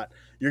that shot.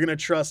 You're going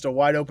to trust a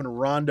wide open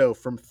Rondo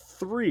from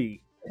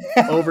 3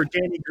 over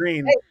Danny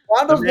Green,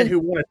 the man who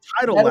won a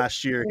title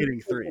last year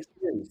hitting threes.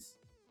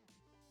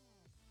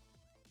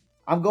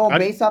 I'm going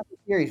based off the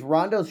series.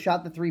 Rondo's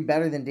shot the 3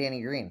 better than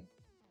Danny Green.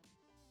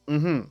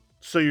 Mm-hmm.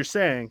 So you're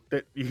saying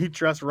that you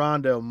trust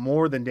Rondo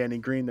more than Danny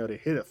Green, though, to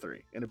hit a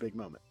 3 in a big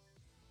moment?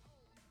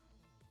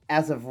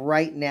 As of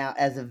right now,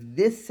 as of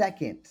this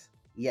second,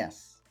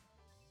 yes.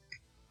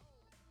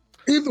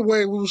 Either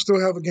way, we will still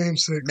have a game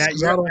 6. Matt,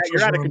 you're out of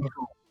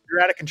control.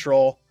 You're out of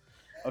control.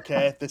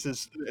 Okay,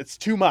 it's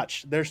too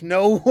much. There's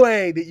no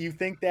way that you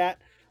think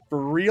that for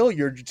real.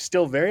 You're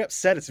still very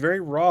upset. It's very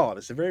raw.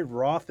 It's a very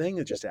raw thing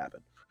that just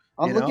happened.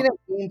 I'm looking at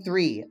game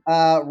 3.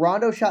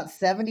 Rondo shot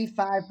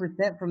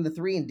 75% from the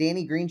 3, and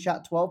Danny Green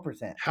shot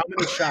 12%. How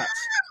many shots?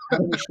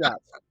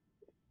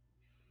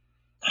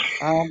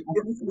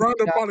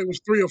 Rondo probably was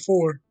 3 or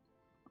 4.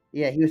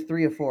 Yeah, he was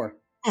 3 or 4.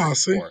 Oh,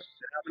 see. How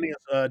many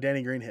has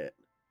Danny Green hit?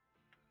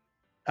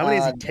 How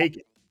many has he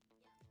taken?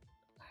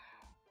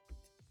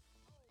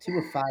 2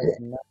 or 5.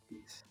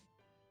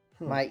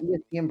 My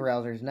ESPN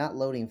browser is not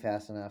loading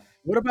fast enough.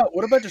 What about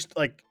just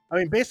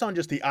based on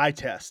just the eye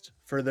test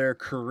for their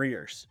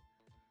careers?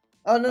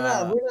 Oh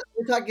no,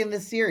 we're talking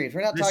this series.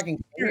 We're not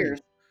talking careers.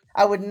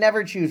 I would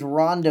never choose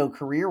Rondo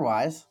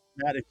career-wise.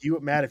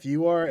 Matt, if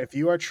you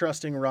are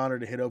trusting Rondo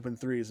to hit open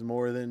threes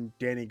more than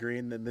Danny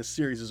Green, then this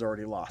series is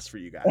already lost for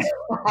you guys.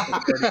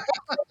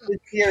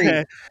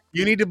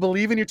 You need to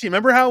believe in your team.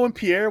 Remember how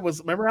Pierre,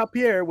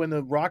 when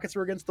the Rockets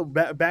were against the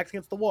backs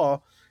against the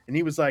wall, and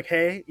he was like,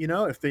 "Hey,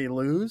 if they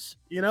lose,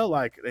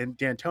 and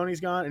D'Antoni's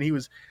gone," and he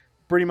was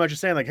pretty much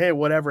just saying like, "Hey,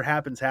 whatever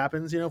happens,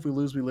 happens. If we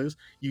lose, we lose."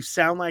 You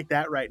sound like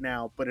that right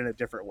now, but in a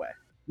different way.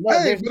 No,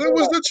 but it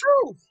was the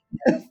truth.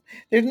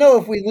 There's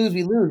no if we lose,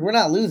 we lose. We're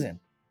not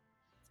losing.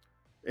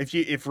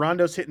 If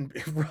Rondo's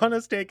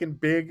taking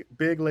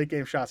big late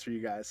game shots for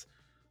you guys,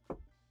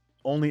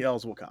 only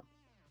L's will come.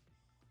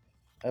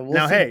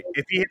 Now, hey,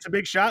 if he hits a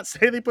big shot,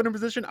 say they put him in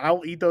position, I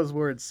will eat those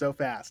words so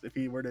fast if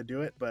he were to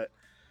do it. But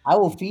I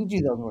will feed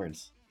you those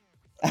words.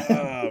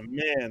 Oh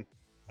man,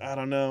 I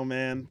don't know,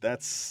 man.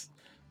 That's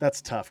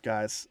tough,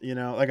 guys.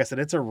 Like I said,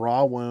 it's a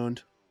raw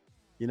wound.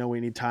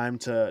 We need time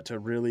to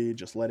really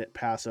just let it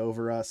pass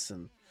over us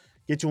and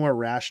get to a more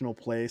rational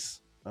place.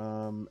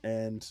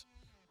 And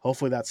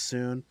hopefully that's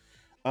soon.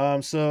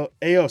 So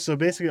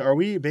basically, are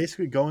we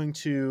basically going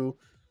to?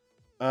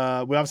 We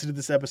obviously did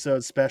this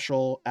episode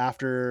special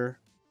after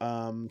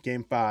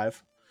Game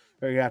 5,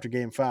 or after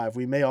Game 5.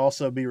 We may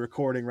also be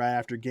recording right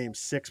after Game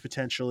 6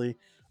 potentially,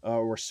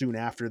 or soon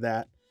after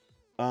that.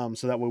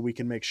 So that way we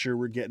can make sure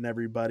we're getting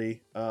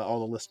everybody, all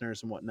the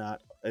listeners and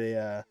whatnot,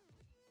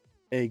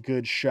 a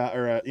good shot,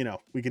 or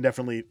we can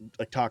definitely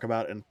talk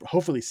about and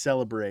hopefully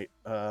celebrate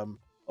a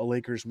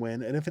Lakers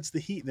win. And if it's the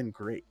Heat, then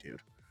great,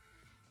 dude.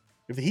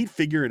 If the Heat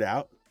figure it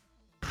out,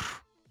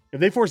 if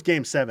they force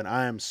Game 7,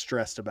 I am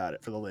stressed about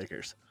it for the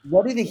Lakers.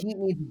 What do the Heat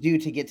need to do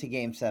to get to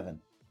Game 7?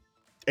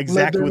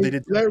 Exactly what they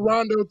did. Let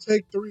Rondo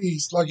take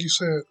threes, like you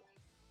said.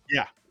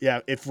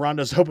 Yeah. If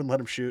Rondo's open, let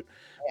him shoot.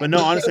 But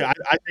no, honestly,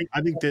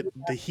 I think that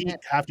the Heat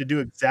have to do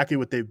exactly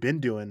what they've been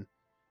doing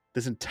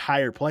this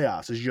entire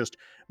playoffs is just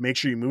make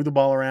sure you move the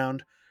ball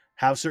around,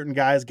 have certain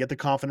guys get the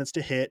confidence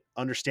to hit,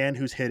 understand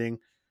who's hitting,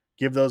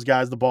 give those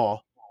guys the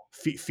ball,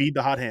 feed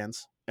the hot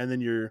hands, and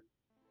then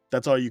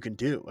that's all you can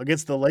do.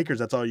 Against the Lakers,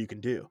 that's all you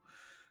can do.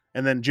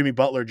 And then Jimmy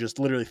Butler just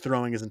literally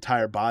throwing his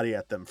entire body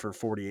at them for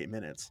 48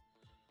 minutes.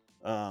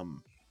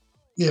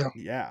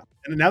 Yeah.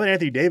 And now that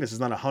Anthony Davis is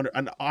not 100,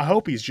 and I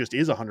hope he's just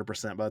is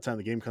 100% by the time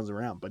the game comes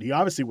around, but he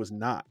obviously was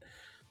not.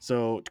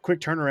 So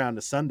quick turnaround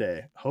to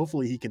Sunday.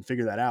 Hopefully he can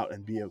figure that out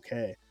and be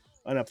okay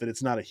enough that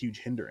it's not a huge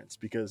hindrance.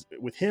 Because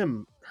with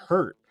him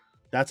hurt,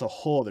 that's a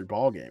whole other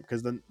ball game.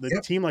 Because then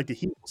the team like the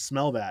Heat will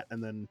smell that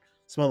and then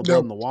smell the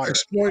blood in the water.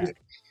 Exploit it.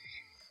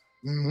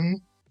 Mm-hmm.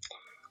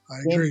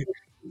 I agree.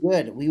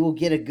 Good. We will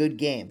get a good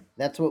game.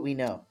 That's what we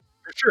know.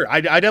 For sure. I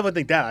definitely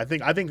think that. I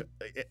think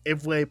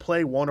if they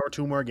play one or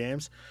two more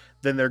games,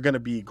 then they're going to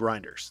be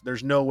grinders.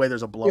 There's no way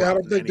there's a blowout. Yeah, I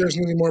don't think there's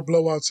any more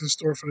blowouts in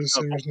store for this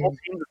series. Both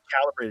teams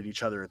have calibrated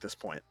each other at this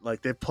point.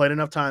 Like they've played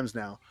enough times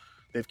now.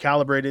 They've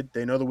calibrated.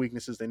 They know the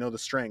weaknesses. They know the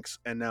strengths.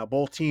 And now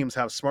both teams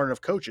have smart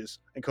enough coaches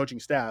and coaching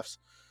staffs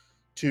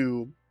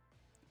to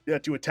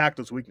attack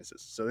those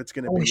weaknesses. So it's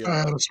going to be. I wish I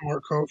had a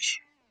smart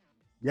coach.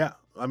 Yeah,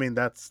 I mean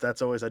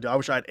that's always I do. I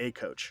wish I had a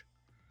coach.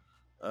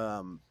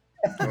 But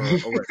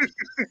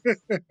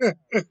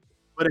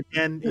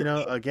again,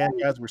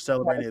 guys, we're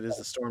celebrating. It is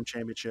the Storm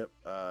Championship.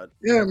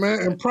 Yeah,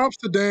 man, and props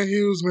to Dan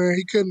Hughes, man.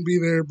 He couldn't be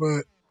there,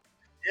 but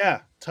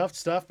yeah, tough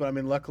stuff. But I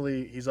mean,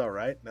 luckily he's all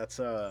right. That's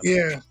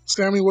yeah.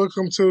 Sammy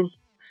Whitcomb too.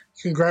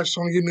 Congrats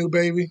on your new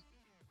baby.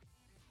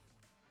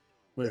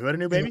 Wait, who had a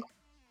new baby?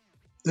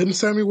 Didn't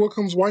Sammy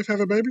Whitcomb's wife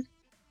have a baby?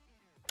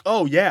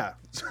 Oh yeah.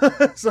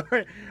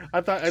 Sorry,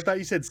 I thought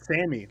you said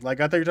Sammy. Like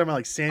I thought you were talking about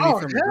like Sammy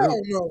from the group.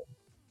 No.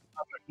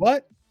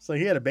 What? So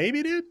he had a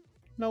baby, dude?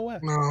 No way.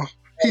 No,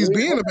 he's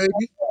being a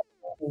baby.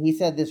 He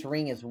said this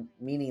ring is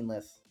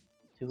meaningless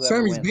to whoever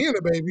Sammy's wins. being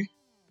a baby.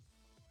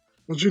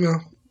 But you know.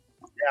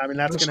 Yeah, I mean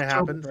that's going to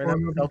happen. Right now,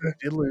 the Celtics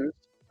did lose,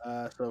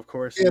 so of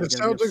course. Yeah, the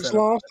Celtics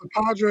lost. The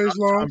Padres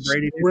lost. Tom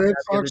Brady the Red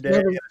Sox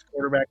never. His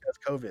quarterback has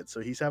COVID,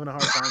 so he's having a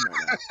hard time right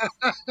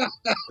now.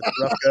 It's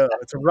a rough go.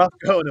 It's a rough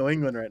go in New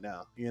England right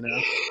now. You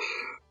know.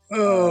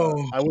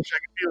 Oh, I wish I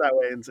could feel that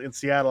way in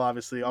Seattle.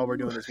 Obviously, all we're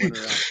doing is winning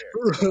around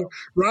here. So.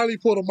 Riley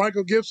pulled a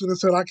Michael Gibson and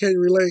said, "I can't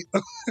relate."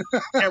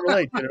 Can't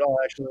relate dude, at all.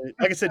 Actually,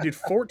 like I said, dude,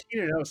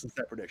 14-0 since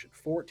that prediction.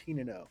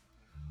 14-0,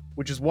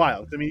 which is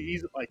wild. I mean,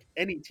 he's like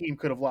any team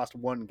could have lost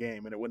one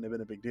game and it wouldn't have been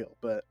a big deal.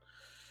 But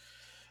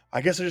I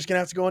guess they're just gonna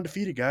have to go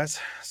undefeated, guys.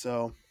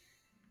 So,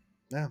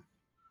 yeah.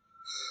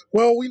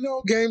 Well, we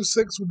know Game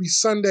 6 will be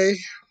Sunday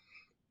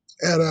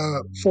at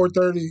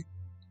 4:30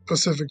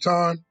 Pacific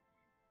time.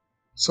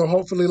 So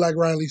hopefully, like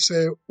Riley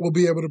said, we'll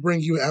be able to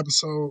bring you an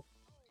episode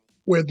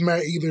with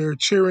Matt either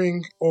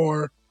cheering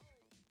or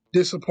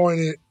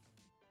disappointed.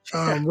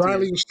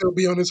 Riley will still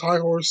be on his high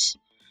horse,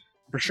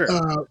 for sure,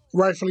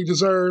 rightfully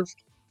deserved.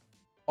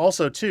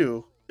 Also,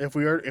 too, if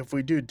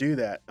we do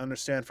that,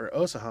 understand for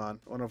Osahan,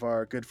 one of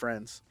our good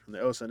friends from the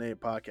Osa Nate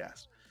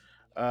podcast,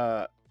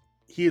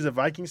 he is a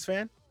Vikings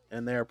fan,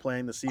 and they are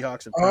playing the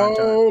Seahawks in prime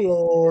time. Oh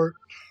Lord!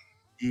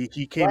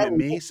 He came at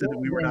me, said that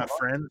we were not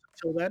friends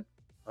until then.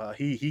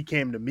 He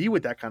came to me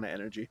with that kind of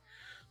energy.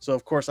 So,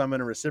 of course, I'm going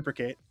to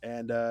reciprocate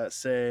and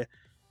say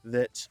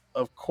that,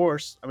 of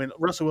course, I mean,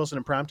 Russell Wilson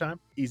in primetime,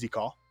 easy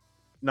call.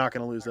 Not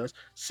going to lose those.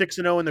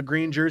 6-0 in the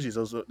green jerseys,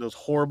 those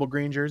horrible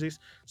green jerseys.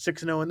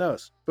 6-0 in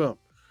those. Boom.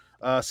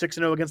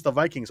 6-0 against the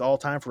Vikings all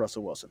time for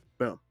Russell Wilson.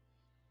 Boom.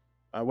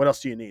 What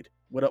else do you need?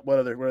 What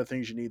other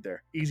things you need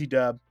there? Easy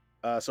dub.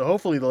 So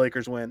hopefully the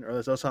Lakers win, or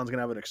Osan's going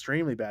to have an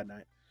extremely bad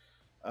night.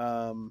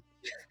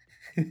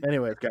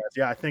 Anyways, guys,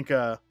 yeah, I think.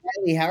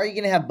 Andy, how are you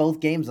going to have both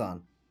games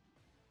on?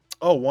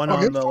 Oh, one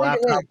on the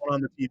laptop, one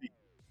on the TV.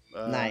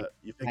 Nice.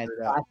 You figured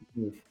it out.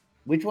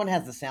 Which one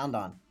has the sound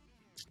on?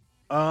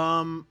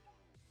 I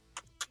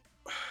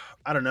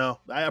don't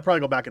know. I probably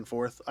go back and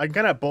forth. I can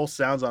kind of have both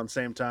sounds on the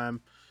same time,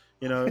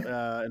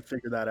 and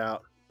figure that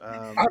out.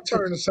 I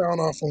turn the sound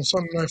off on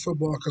Sunday Night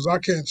Football because I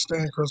can't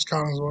stand Chris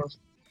Collinsworth.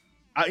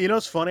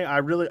 It's funny. I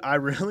really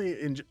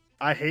enjoy,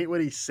 I hate what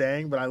he's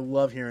saying, but I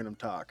love hearing him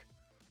talk.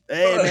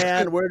 Hey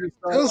man, where did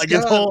like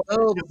his whole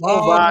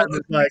vibe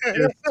is like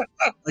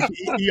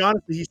he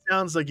honestly he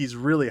sounds like he's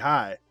really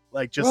high.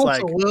 Like just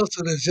Russell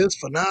Wilson is just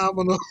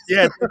phenomenal.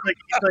 Yeah, it's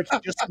like he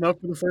just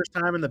smoked for the first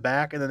time in the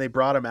back, and then they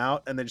brought him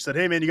out, and they just said,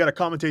 "Hey man, you got to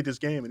commentate this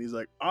game." And he's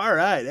like, "All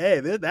right, hey,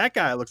 that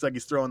guy looks like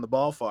he's throwing the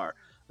ball far.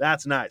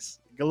 That's nice.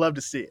 You'll love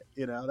to see it.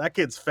 That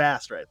kid's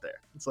fast right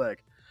there." It's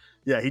like,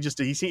 yeah,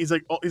 he's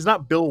like he's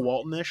not Bill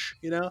Walton-ish,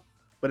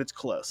 but it's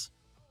close.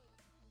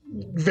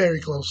 Very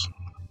close.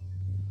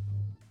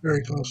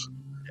 Very close.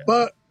 Yeah.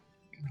 But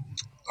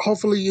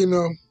hopefully,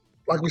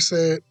 like we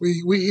said,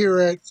 we here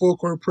at Full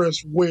Court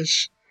Press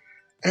wish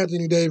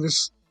Anthony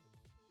Davis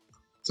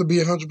to be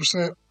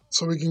 100%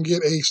 so we can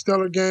get a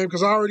stellar game,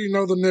 because I already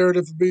know the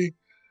narrative to be,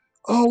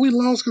 oh, we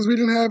lost because we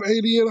didn't have AD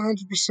at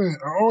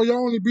 100%. Or, oh,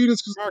 y'all only beat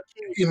us because,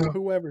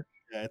 whoever.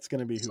 Yeah, it's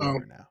gonna be So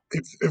whoever now.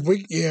 if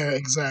we, yeah,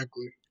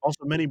 exactly.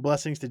 Also, many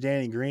blessings to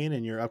Danny Green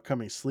and your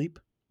upcoming sleep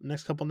the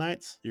next couple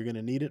nights. You're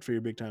gonna need it for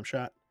your big time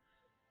shot.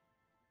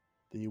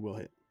 Then you will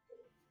hit.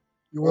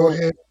 You will Well,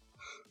 hit.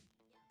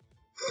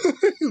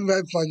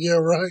 That's like, yeah,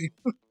 right.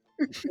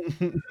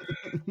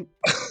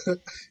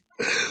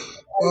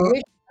 Well,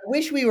 I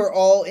wish we were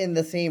all in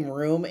the same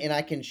room and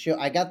I can show.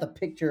 I got the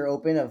picture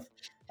open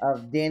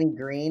of Danny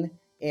Green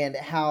and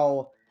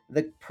how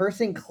the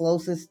person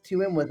closest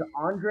to him was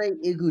Andre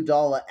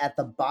Iguodala at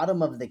the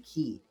bottom of the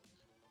key.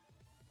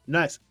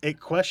 Nice. A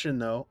question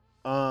though.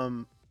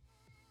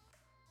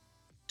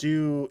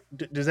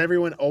 Does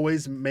everyone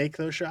always make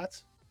those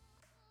shots?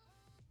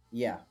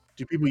 Yeah.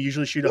 Do people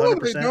usually shoot no,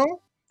 they 100%? don't.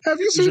 Have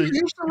you seen Usually, the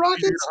Houston you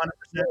shoot Rockets?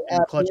 100%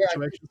 in clutch Yeah,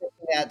 situations.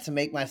 that to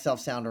make myself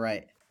sound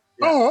right.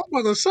 Yeah. Oh, I'm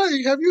about to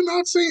say, have you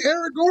not seen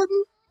Eric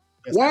Gordon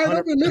Yes, wide 100%.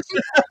 open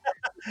missing?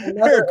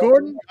 Eric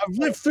Gordon, I've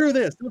lived through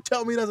this. Don't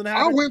tell me it doesn't I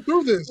happen. went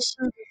through this.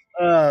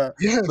 But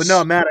Yes.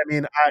 no, Matt. I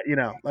mean,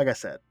 like I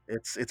said,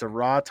 it's a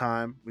raw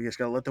time. We just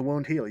gotta let the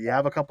wound heal. You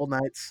have a couple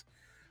nights.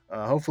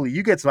 Hopefully,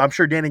 you get some. I'm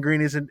sure Danny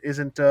Green isn't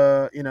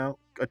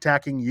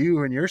attacking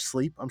you in your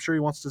sleep. I'm sure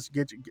he wants to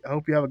get. I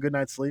hope you have a good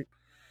night's sleep.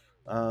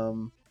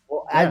 Well,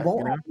 Yeah, I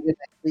won't have a good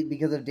night's sleep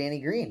because of Danny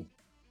Green.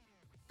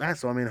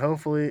 So I mean,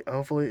 hopefully,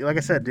 like I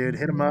said, dude,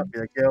 hit him up. Be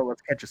like, yo,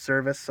 let's catch a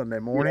service Sunday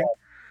morning.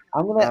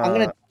 I'm gonna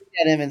tweet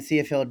at him and see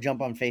if he'll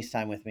jump on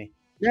FaceTime with me.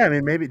 Yeah, I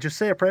mean, maybe just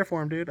say a prayer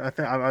for him, dude. I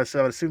would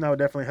assume that would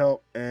definitely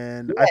help.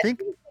 And Yeah, I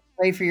think,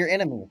 pray for your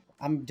enemy.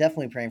 I'm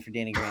definitely praying for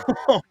Danny Green.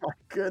 oh my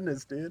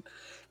goodness, dude,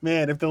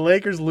 man, if the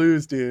Lakers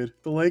lose, dude,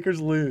 the Lakers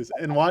lose,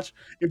 and watch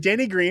if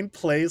Danny Green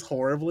plays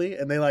horribly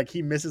and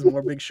he misses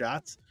more big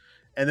shots,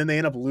 and then they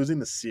end up losing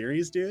the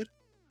series, dude.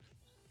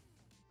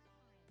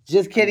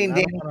 Just kidding, I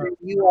Danny don't wanna, Green.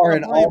 You are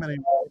an blame all anybody.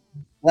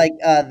 like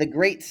the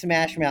great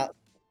Smash Mouth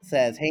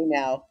says. Hey,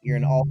 now you're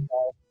an all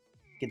star.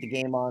 Get the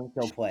game on.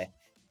 Go play.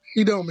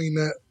 He don't mean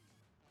that.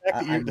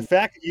 The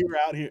fact that you were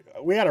out here,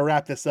 we got to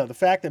wrap this up. The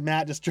fact that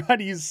Matt just tried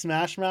to use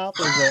Smash Mouth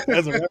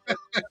as a reference,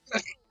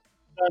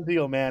 done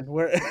deal, man.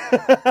 Okay,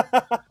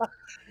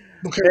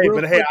 Hey, real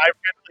but quick. I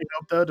genuinely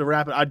hope though to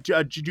wrap it. I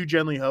do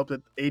genuinely hope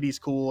that 80's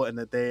cool and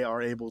that they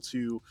are able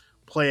to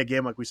play a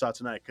game like we saw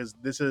tonight because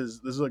this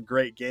is a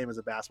great game as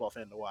a basketball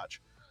fan to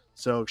watch.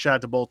 So shout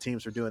out to both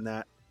teams for doing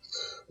that.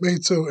 Me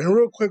too. And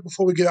real quick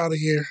before we get out of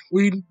here,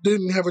 we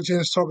didn't have a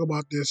chance to talk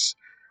about this.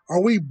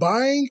 Are we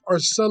buying or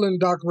selling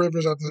Doc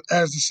Rivers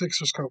as the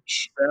Sixers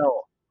coach?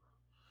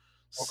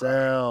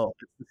 Sell.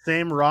 It's the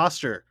same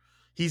roster.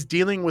 He's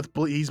dealing with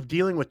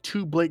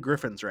two Blake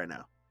Griffins right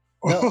now.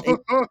 No,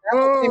 it's not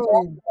the same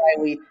roster,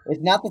 Riley.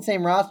 It's not the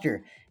same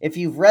roster. If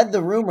you've read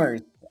the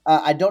rumors,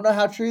 I don't know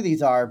how true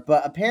these are,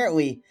 but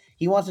apparently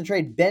he wants to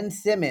trade Ben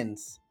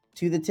Simmons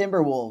to the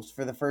Timberwolves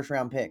for the first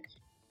round pick.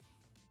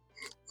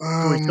 So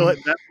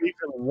that leaves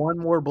one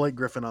more Blake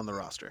Griffin on the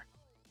roster,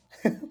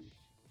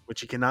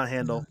 which he cannot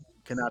handle,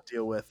 cannot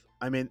deal with.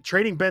 I mean,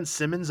 trading Ben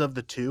Simmons of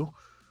the two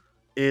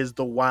is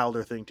the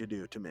wilder thing to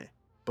do to me.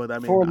 But I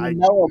mean, for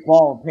LaMelo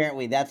Ball,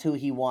 apparently that's who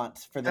he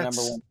wants for the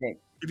number one pick.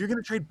 If you're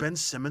going to trade Ben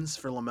Simmons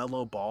for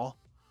LaMelo Ball,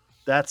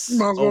 that's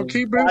might as well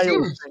keep Ben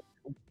Simmons.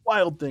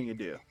 Wild thing to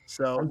do.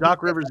 So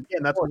Doc Rivers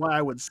again, that's why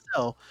I would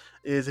sell.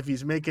 Is if he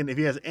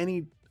has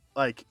any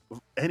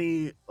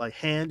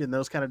hand in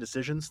those kind of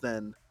decisions,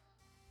 then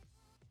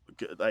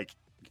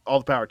all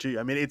the power to you.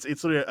 I mean, it's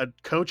literally a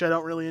coach I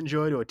don't really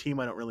enjoy to a team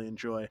I don't really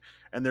enjoy,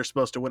 and they're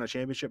supposed to win a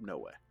championship. No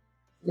way.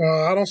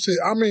 I don't see.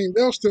 I mean,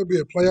 they'll still be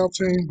a playoff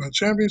team, but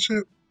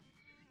championship,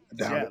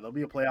 yeah, they'll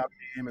be a playoff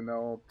team, and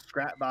they'll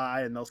scrap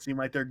by, and they'll seem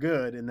like they're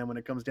good, and then when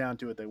it comes down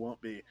to it, they won't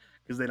be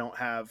because they don't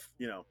have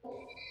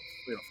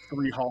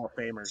 3 Hall of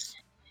Famers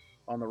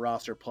on the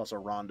roster plus a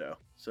Rondo.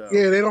 So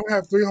yeah, they don't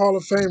have 3 Hall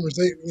of Famers.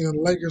 They, the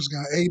Lakers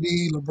got AD,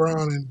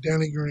 LeBron, and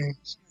Danny Green.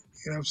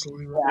 You're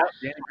absolutely right.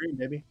 Yeah, Danny Green,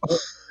 baby.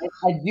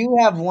 I do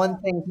have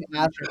one thing to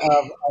ask of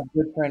our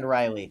good friend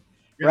Riley.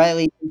 Yeah.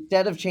 Riley,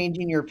 instead of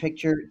changing your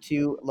picture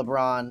to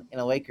LeBron in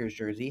a Lakers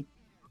jersey,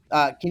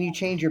 can you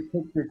change your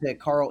picture to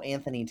Karl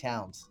Anthony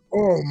Towns?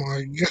 Oh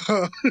my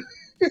god!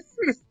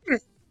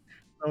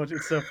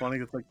 It's so funny.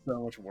 It's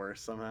so much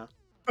worse somehow.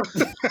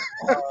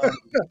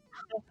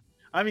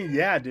 I mean,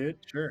 yeah, dude,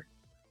 sure.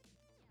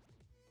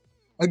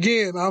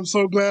 Again, I'm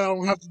so glad I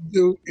don't have to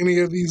do any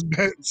of these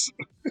bets.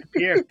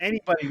 Pierre, if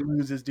anybody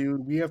loses,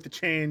 dude, we have to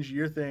change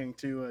your thing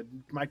to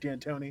Mike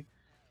D'Antoni.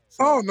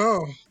 So. Oh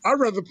no, I'd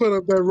rather put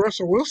up that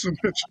Russell Wilson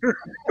picture.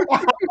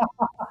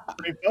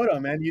 Great photo,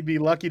 man. You'd be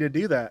lucky to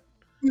do that.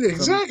 Yeah,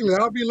 exactly.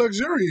 I'll be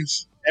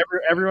luxurious.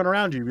 Everyone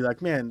around you would be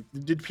like, man,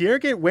 did Pierre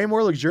get way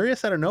more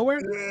luxurious out of nowhere?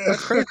 Yeah.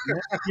 That's crazy,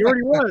 man. He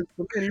already was,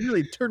 but man, he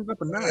really turned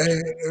up a notch.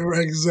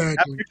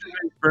 Exactly. That picture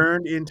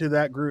burned into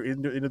that group,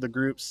 into the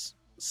group's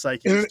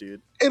psyches,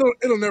 dude.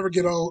 It'll never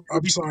get old.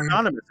 I'm sorry.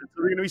 Synonymous. It's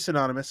going to be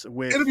synonymous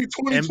with. It'll be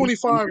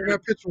 2025, and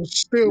that picture will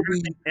still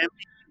be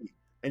MVP.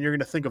 And you're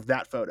going to think of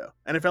that photo.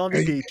 NFL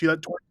MVP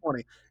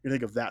 2020, you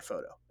think of that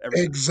photo.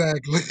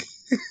 Exactly.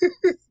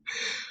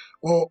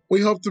 Well, we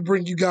hope to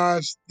bring you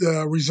guys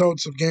the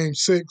results of Game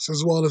 6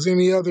 as well as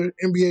any other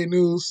NBA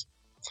news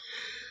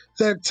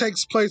that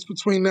takes place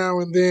between now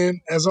and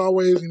then. As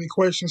always, any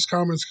questions,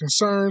 comments,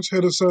 concerns,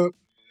 hit us up,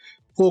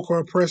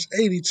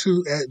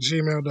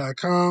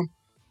 fullcourtpress82@gmail.com.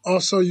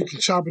 Also, you can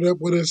chop it up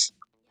with us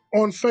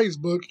on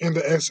Facebook in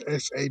the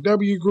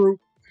SSAW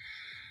group.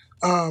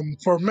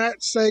 For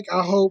Matt's sake,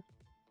 I hope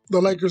the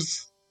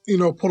Lakers,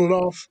 pull it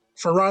off.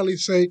 For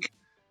Riley's sake,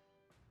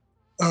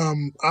 I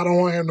don't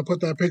want him to put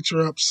that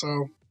picture up,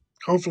 so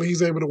hopefully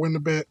he's able to win the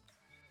bet.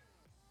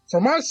 For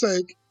my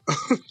sake,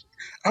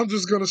 I'm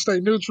just going to stay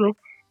neutral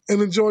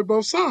and enjoy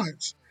both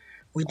sides.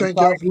 We thank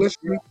y'all for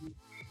listening.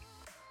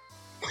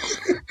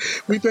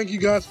 We thank you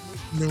guys for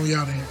listening, and we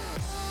out of here.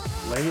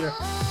 Later.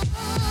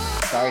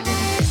 Sorry,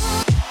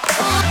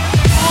 Jimmy.